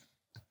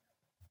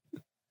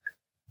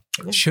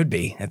 Should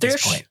be at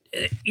this point.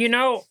 You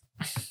know,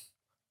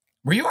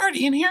 Were you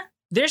already in here?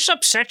 this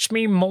upsets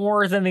me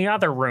more than the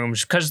other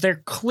rooms because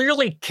they're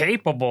clearly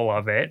capable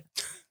of it.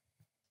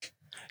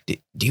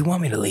 Do you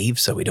want me to leave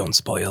so we don't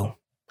spoil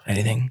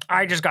anything?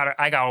 I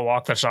gotta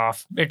walk this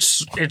off.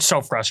 It's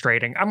so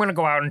frustrating. I'm gonna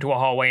go out into a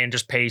hallway and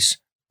just pace.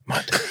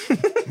 Mud,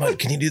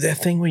 can you do that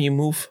thing where you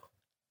move?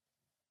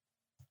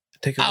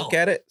 Take a look Oh,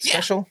 at it. yeah.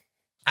 Special.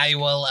 I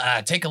will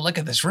take a look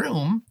at this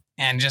room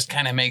and just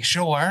kind of make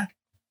sure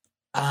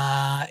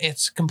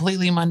it's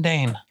completely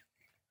mundane.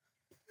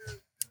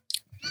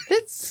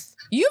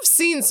 You've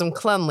seen some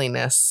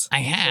cleanliness I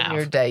in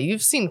your have. day.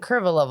 You've seen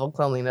Curva level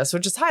cleanliness,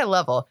 which is high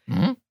level.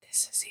 Mhm.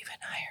 This is even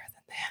higher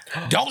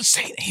than that. Don't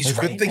say it. He's Good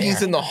right thing he's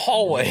there. in the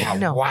hallway. I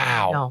know.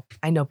 Wow. No,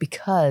 I know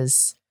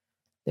because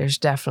there's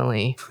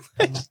definitely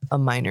a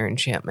minor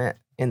enchantment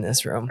in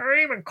this room. There are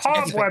even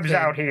cobwebs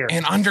out here.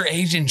 An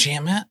underage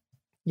enchantment?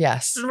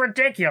 Yes. This is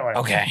ridiculous.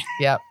 Okay.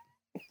 Yep.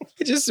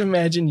 Just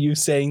imagine you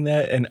saying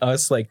that and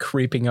us like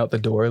creeping out the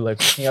door, like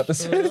looking out the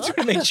side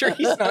to make sure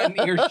he's not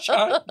in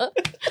earshot.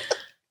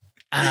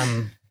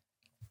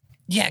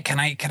 Yeah, can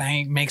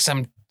I make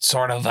some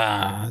sort of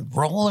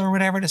roll or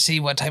whatever to see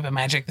what type of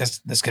magic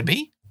this could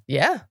be?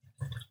 Yeah.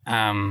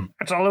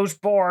 It's a loose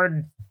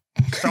board.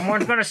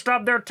 Someone's gonna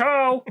stub their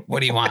toe. What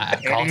do you want?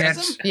 Occultism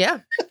Idiots. Yeah.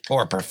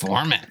 or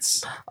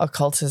performance?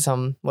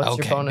 Occultism. What's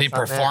your bonus they on that?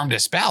 performed a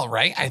spell,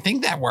 right? I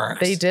think that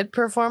works. They did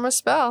perform a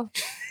spell.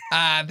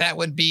 That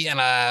would be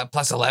an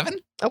plus 11.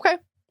 Okay.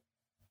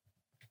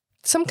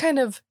 Some kind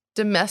of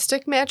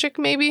domestic magic,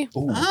 maybe?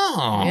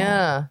 Oh,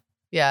 Yeah.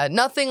 Yeah.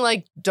 Nothing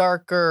like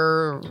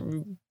darker,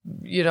 it's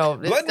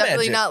Blood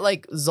definitely magic. not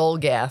like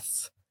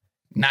Zolgath.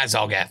 Not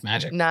Zolgath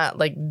magic. Not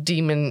like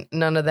demon,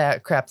 none of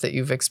that crap that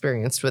you've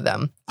experienced with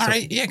them. All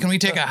right, yeah. Can we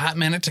take a hot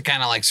minute to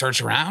kind of like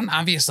search around?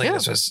 Obviously, Yeah.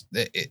 this was,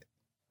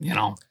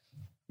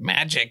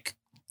 magic.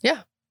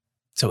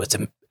 So it's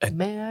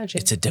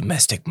Magic. a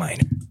domestic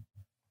minor.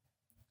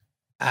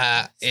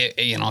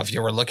 If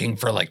you were looking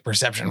for like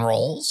perception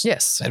rolls,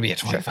 Yes. that'd be a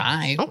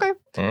 25. Okay.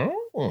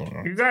 Oh.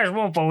 You guys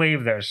won't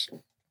believe this.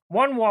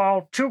 One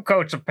wall, 2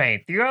 coats of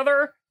paint. The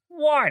other,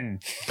 1.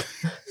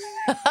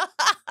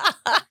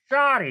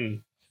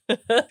 Shoddy.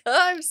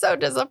 I'm so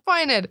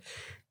disappointed.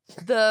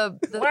 The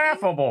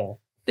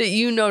Laughable. that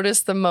you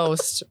notice the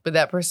most with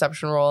that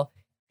perception roll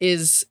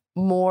is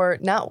more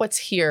not what's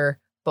here,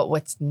 but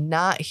what's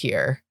not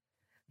here.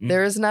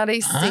 There is not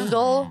a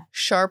single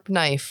sharp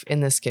knife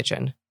in this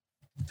kitchen.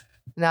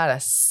 Not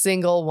a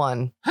single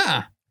one.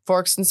 Huh.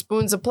 Forks and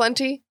spoons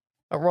aplenty,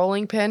 a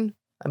rolling pin,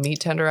 a meat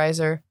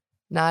tenderizer,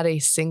 not a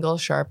single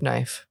sharp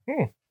knife.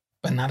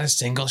 But not a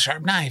single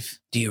sharp knife.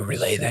 Do you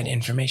relay that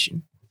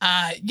information?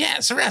 Yeah,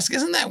 Saresk,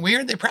 isn't that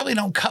weird? They probably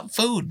don't cut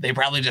food. They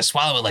probably just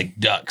swallow it like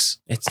ducks.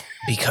 It's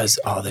because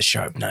all the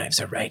sharp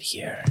knives are right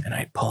here, and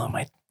I pull out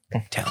my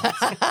talons.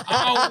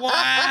 Oh,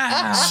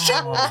 wow.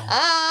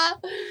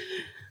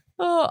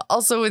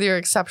 Also, with your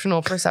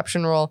exceptional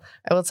perception roll,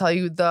 I will tell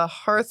you the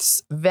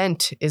hearth's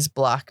vent is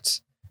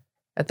blocked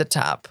at the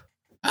top.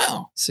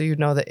 Oh, So you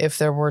know that if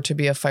there were to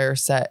be a fire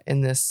set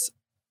in this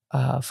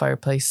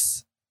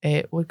fireplace,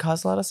 it would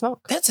cause a lot of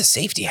smoke. That's a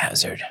safety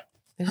hazard.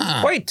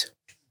 huh. Wait.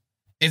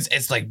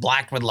 It's like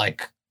blacked with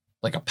like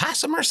a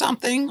possum or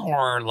something,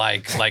 or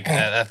like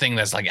a thing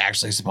that's like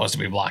actually supposed to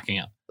be blocking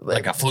it,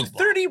 like a flute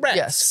block. 30 rats.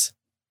 Yes.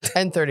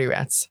 And 30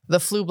 rats. The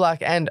flu block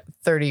and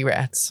 30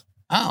 rats.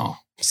 Oh,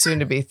 Soon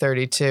to be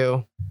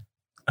 32.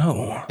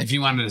 Oh, if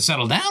you wanted to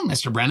settle down,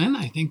 Mr. Brennan,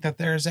 I think that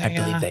there's a. I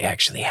believe they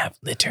actually have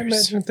litters.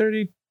 Imagine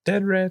 30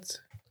 dead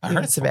rats. I Heard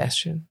heard it,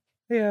 Sebastian.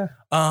 Yeah.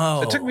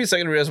 Oh, It took me a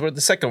second to realize what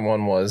the second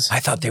one was. I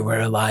thought they were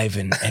alive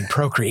and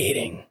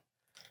procreating.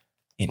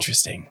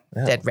 Interesting.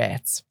 Yeah. Dead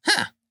rats.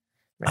 Huh.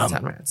 Rats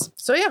on rats.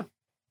 So yeah.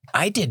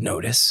 I did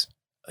notice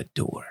a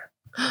door,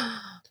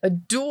 A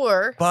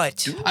door.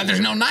 but There's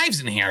no knives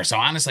in here, so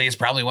honestly, it's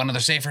probably one of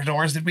the safer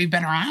doors that we've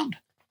been around.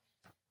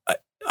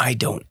 I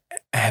don't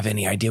have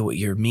any idea what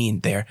you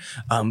mean there.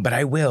 But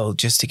I will,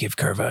 just to give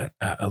Curva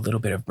a little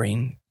bit of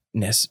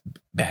brainness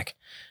back.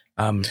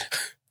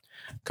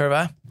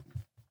 Curva,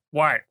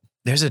 What?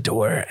 there's a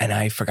door, and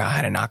I forgot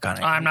how to knock on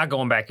it. I'm not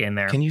going back in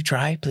there. Can you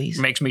try, please?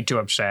 Makes me too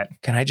upset.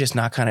 Can I just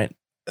knock on it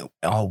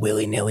all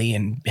willy-nilly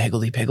and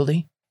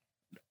higgledy-piggledy?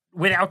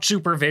 Without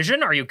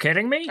supervision? Are you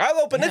kidding me? I'll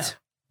open it.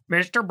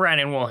 Mr.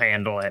 Brennan will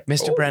handle it.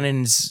 Mr. Oh.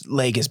 Brennan's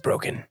leg is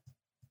broken.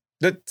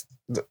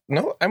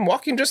 No, I'm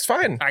walking just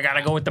fine. I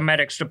gotta go with the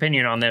medic's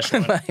opinion on this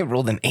one. I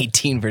rolled an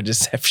 18 for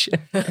deception.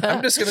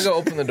 I'm just going to go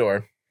open the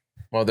door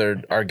while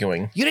they're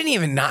arguing. You didn't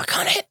even knock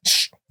on it?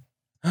 Shh.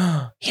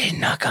 You didn't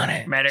knock on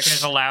it. Medic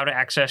is allowed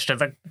access to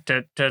the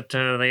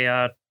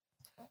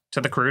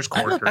crew's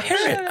I'm a quarters.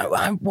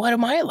 parrot. What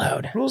am I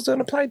allowed? Rules don't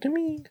apply to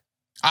me.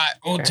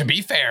 Well, to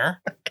be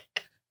fair,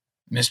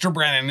 Mr.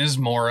 Brennan is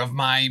more of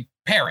my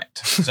parrot,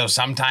 so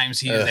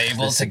sometimes he is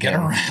able this to get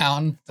again.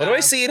 around. What do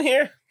I see in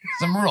here?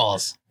 Some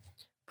rules.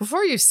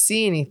 Before you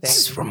see anything,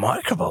 This is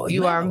remarkable.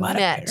 you have are a lot of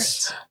met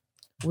parrots.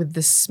 with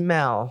the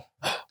smell.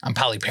 I'm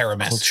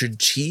polyparamus. Cultured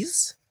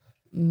cheese?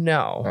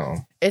 No. Oh.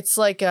 It's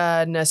like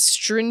an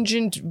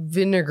astringent,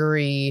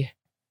 vinegary,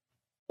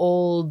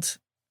 old,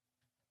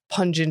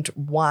 pungent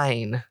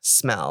wine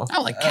smell.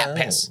 Oh, like cat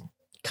piss.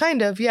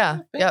 Kind of, yeah.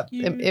 Yep.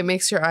 It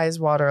makes your eyes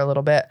water a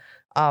little bit.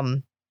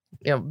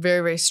 Very,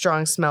 very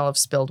strong smell of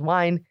spilled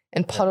wine,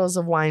 and puddles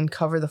of wine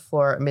cover the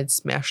floor amid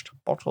smashed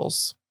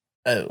bottles.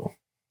 Oh.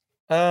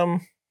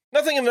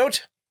 Nothing of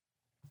note.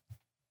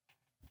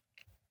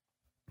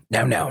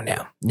 No.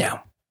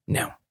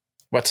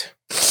 What?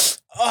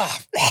 Oh,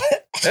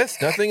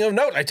 that's nothing of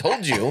note. I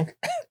told you.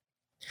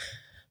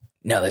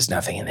 No, there's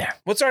nothing in there.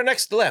 What's our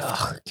next left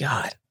Oh,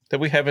 God. that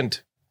we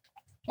haven't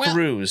Well,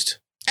 perused?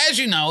 as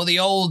you know, the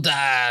old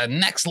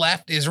next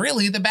left is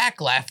really the back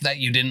left that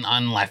you didn't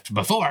unleft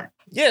before.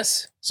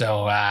 Yes.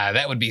 So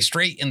that would be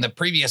straight in the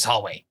previous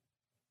hallway.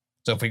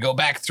 So if we go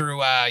back through,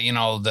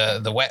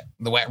 the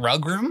wet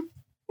rug room.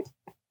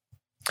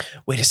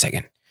 Wait a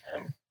second.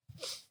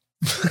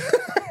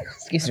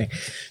 Excuse me.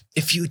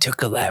 If you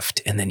took a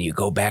left and then you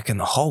go back in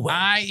the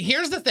hallway.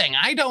 Here's the thing.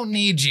 I don't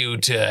need you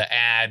to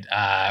add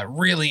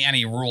really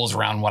any rules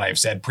around what I've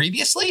said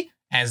previously,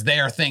 as they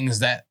are things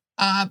that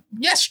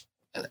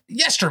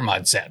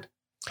Yestermud said.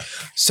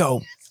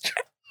 So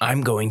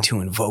I'm going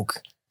to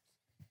invoke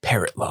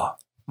parrot law.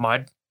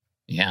 Mud,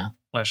 Yeah.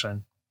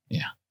 listen.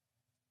 Yeah.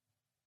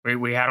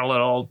 We had a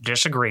little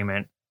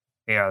disagreement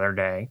the other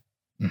day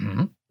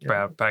Mm-hmm.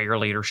 about your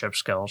leadership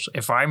skills.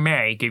 If I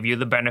may give you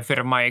the benefit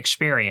of my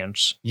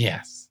experience,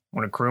 Yes.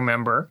 when a crew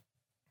member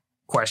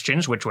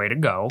questions which way to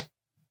go,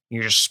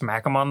 you just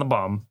smack them on the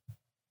bum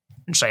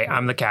and say,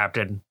 I'm the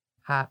captain.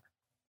 Ha.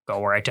 Go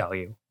where I tell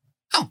you.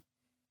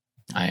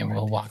 I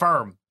will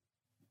Firm.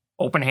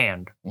 Open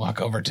hand.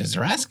 walk over to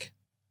Zaresk.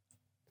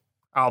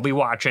 I'll be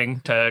watching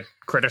to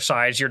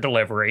criticize your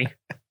delivery.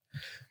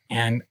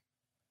 And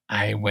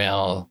I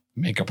will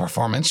make a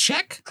performance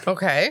check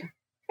Okay.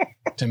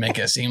 to make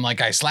it seem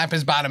like I slap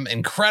his bottom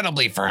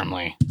incredibly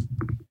firmly.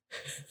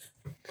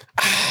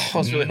 I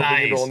was really hoping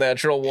Nice. to roll a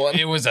natural one.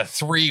 It was a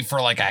 3 for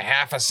like a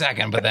half a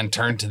second, but then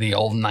turned to the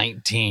old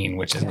 19,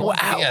 which is going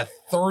to be a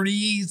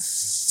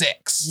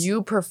 36.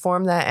 You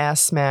perform that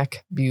ass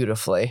smack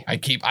beautifully. I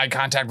keep eye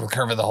contact with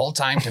Curva the whole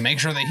time to make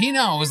sure that he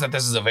knows that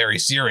this is a very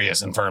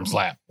serious and firm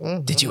slap.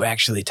 Did you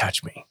actually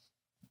touch me?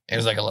 It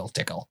was like a little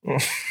tickle.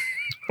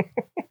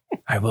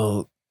 I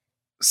will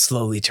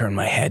slowly turn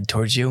my head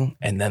towards you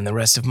and then the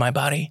rest of my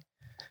body.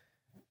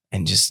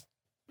 And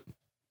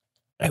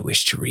I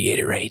wish to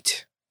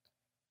reiterate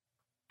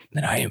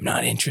that I am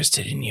not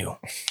interested in you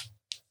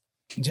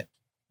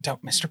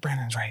Don't, Mr.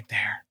 Brennan's right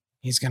there.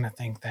 He's going to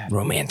think that.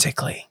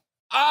 romantically.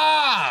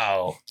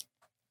 Oh!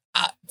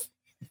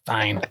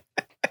 Fine.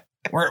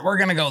 We're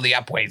going to go the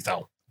up ways,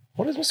 though.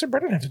 What does Mr.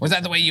 Brennan have to do? Was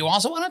that the way you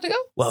also wanted to go?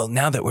 Well,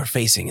 now that we're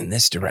facing in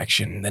this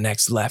direction, the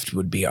next left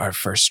would be our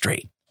first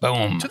straight.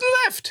 Boom. To the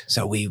left.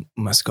 So we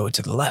must go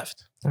to the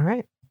left. All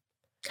right.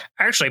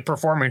 Actually,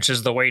 performance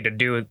is the way to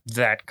do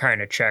that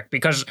kind of check,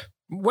 because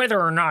whether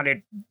or not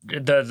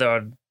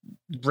the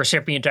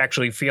recipient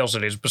actually feels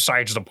it is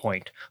besides the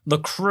point. The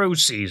crew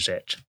sees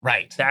it.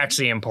 Right. That's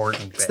the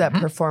important It's thing.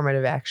 that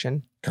performative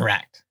action.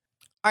 Correct.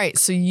 All right.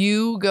 So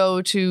you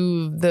go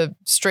to the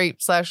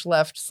straight /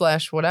 left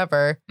 /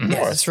 whatever.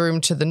 Yes. This room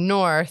to the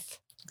north.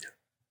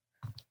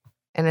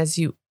 And as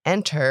you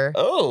enter,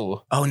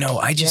 Oh. Oh no,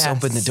 I just Yes.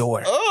 opened the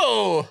door.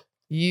 Oh.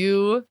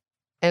 you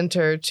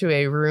enter to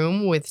a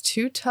room with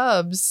 2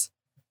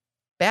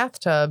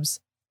 bathtubs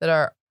that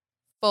are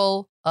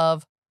full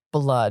of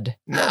blood.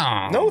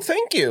 No. No,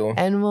 thank you.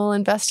 And we'll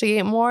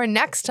investigate more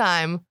next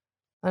time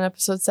on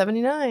episode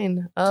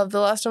 79 of the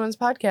Lost Omens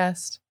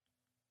podcast.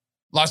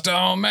 Lost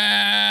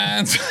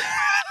Omens.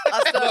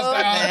 Lost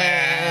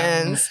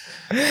Omens.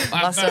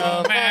 Lost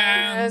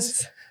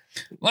Omens.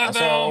 Lost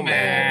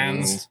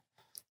Omens.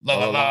 La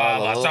la la.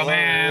 Lost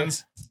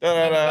Omens. La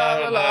la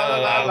la la la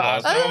la.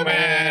 Lost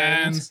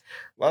Omens.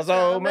 Lost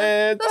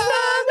Omens.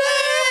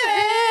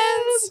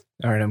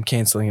 All right, I'm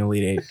canceling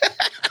Elite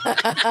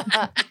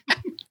 8.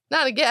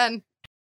 Not again.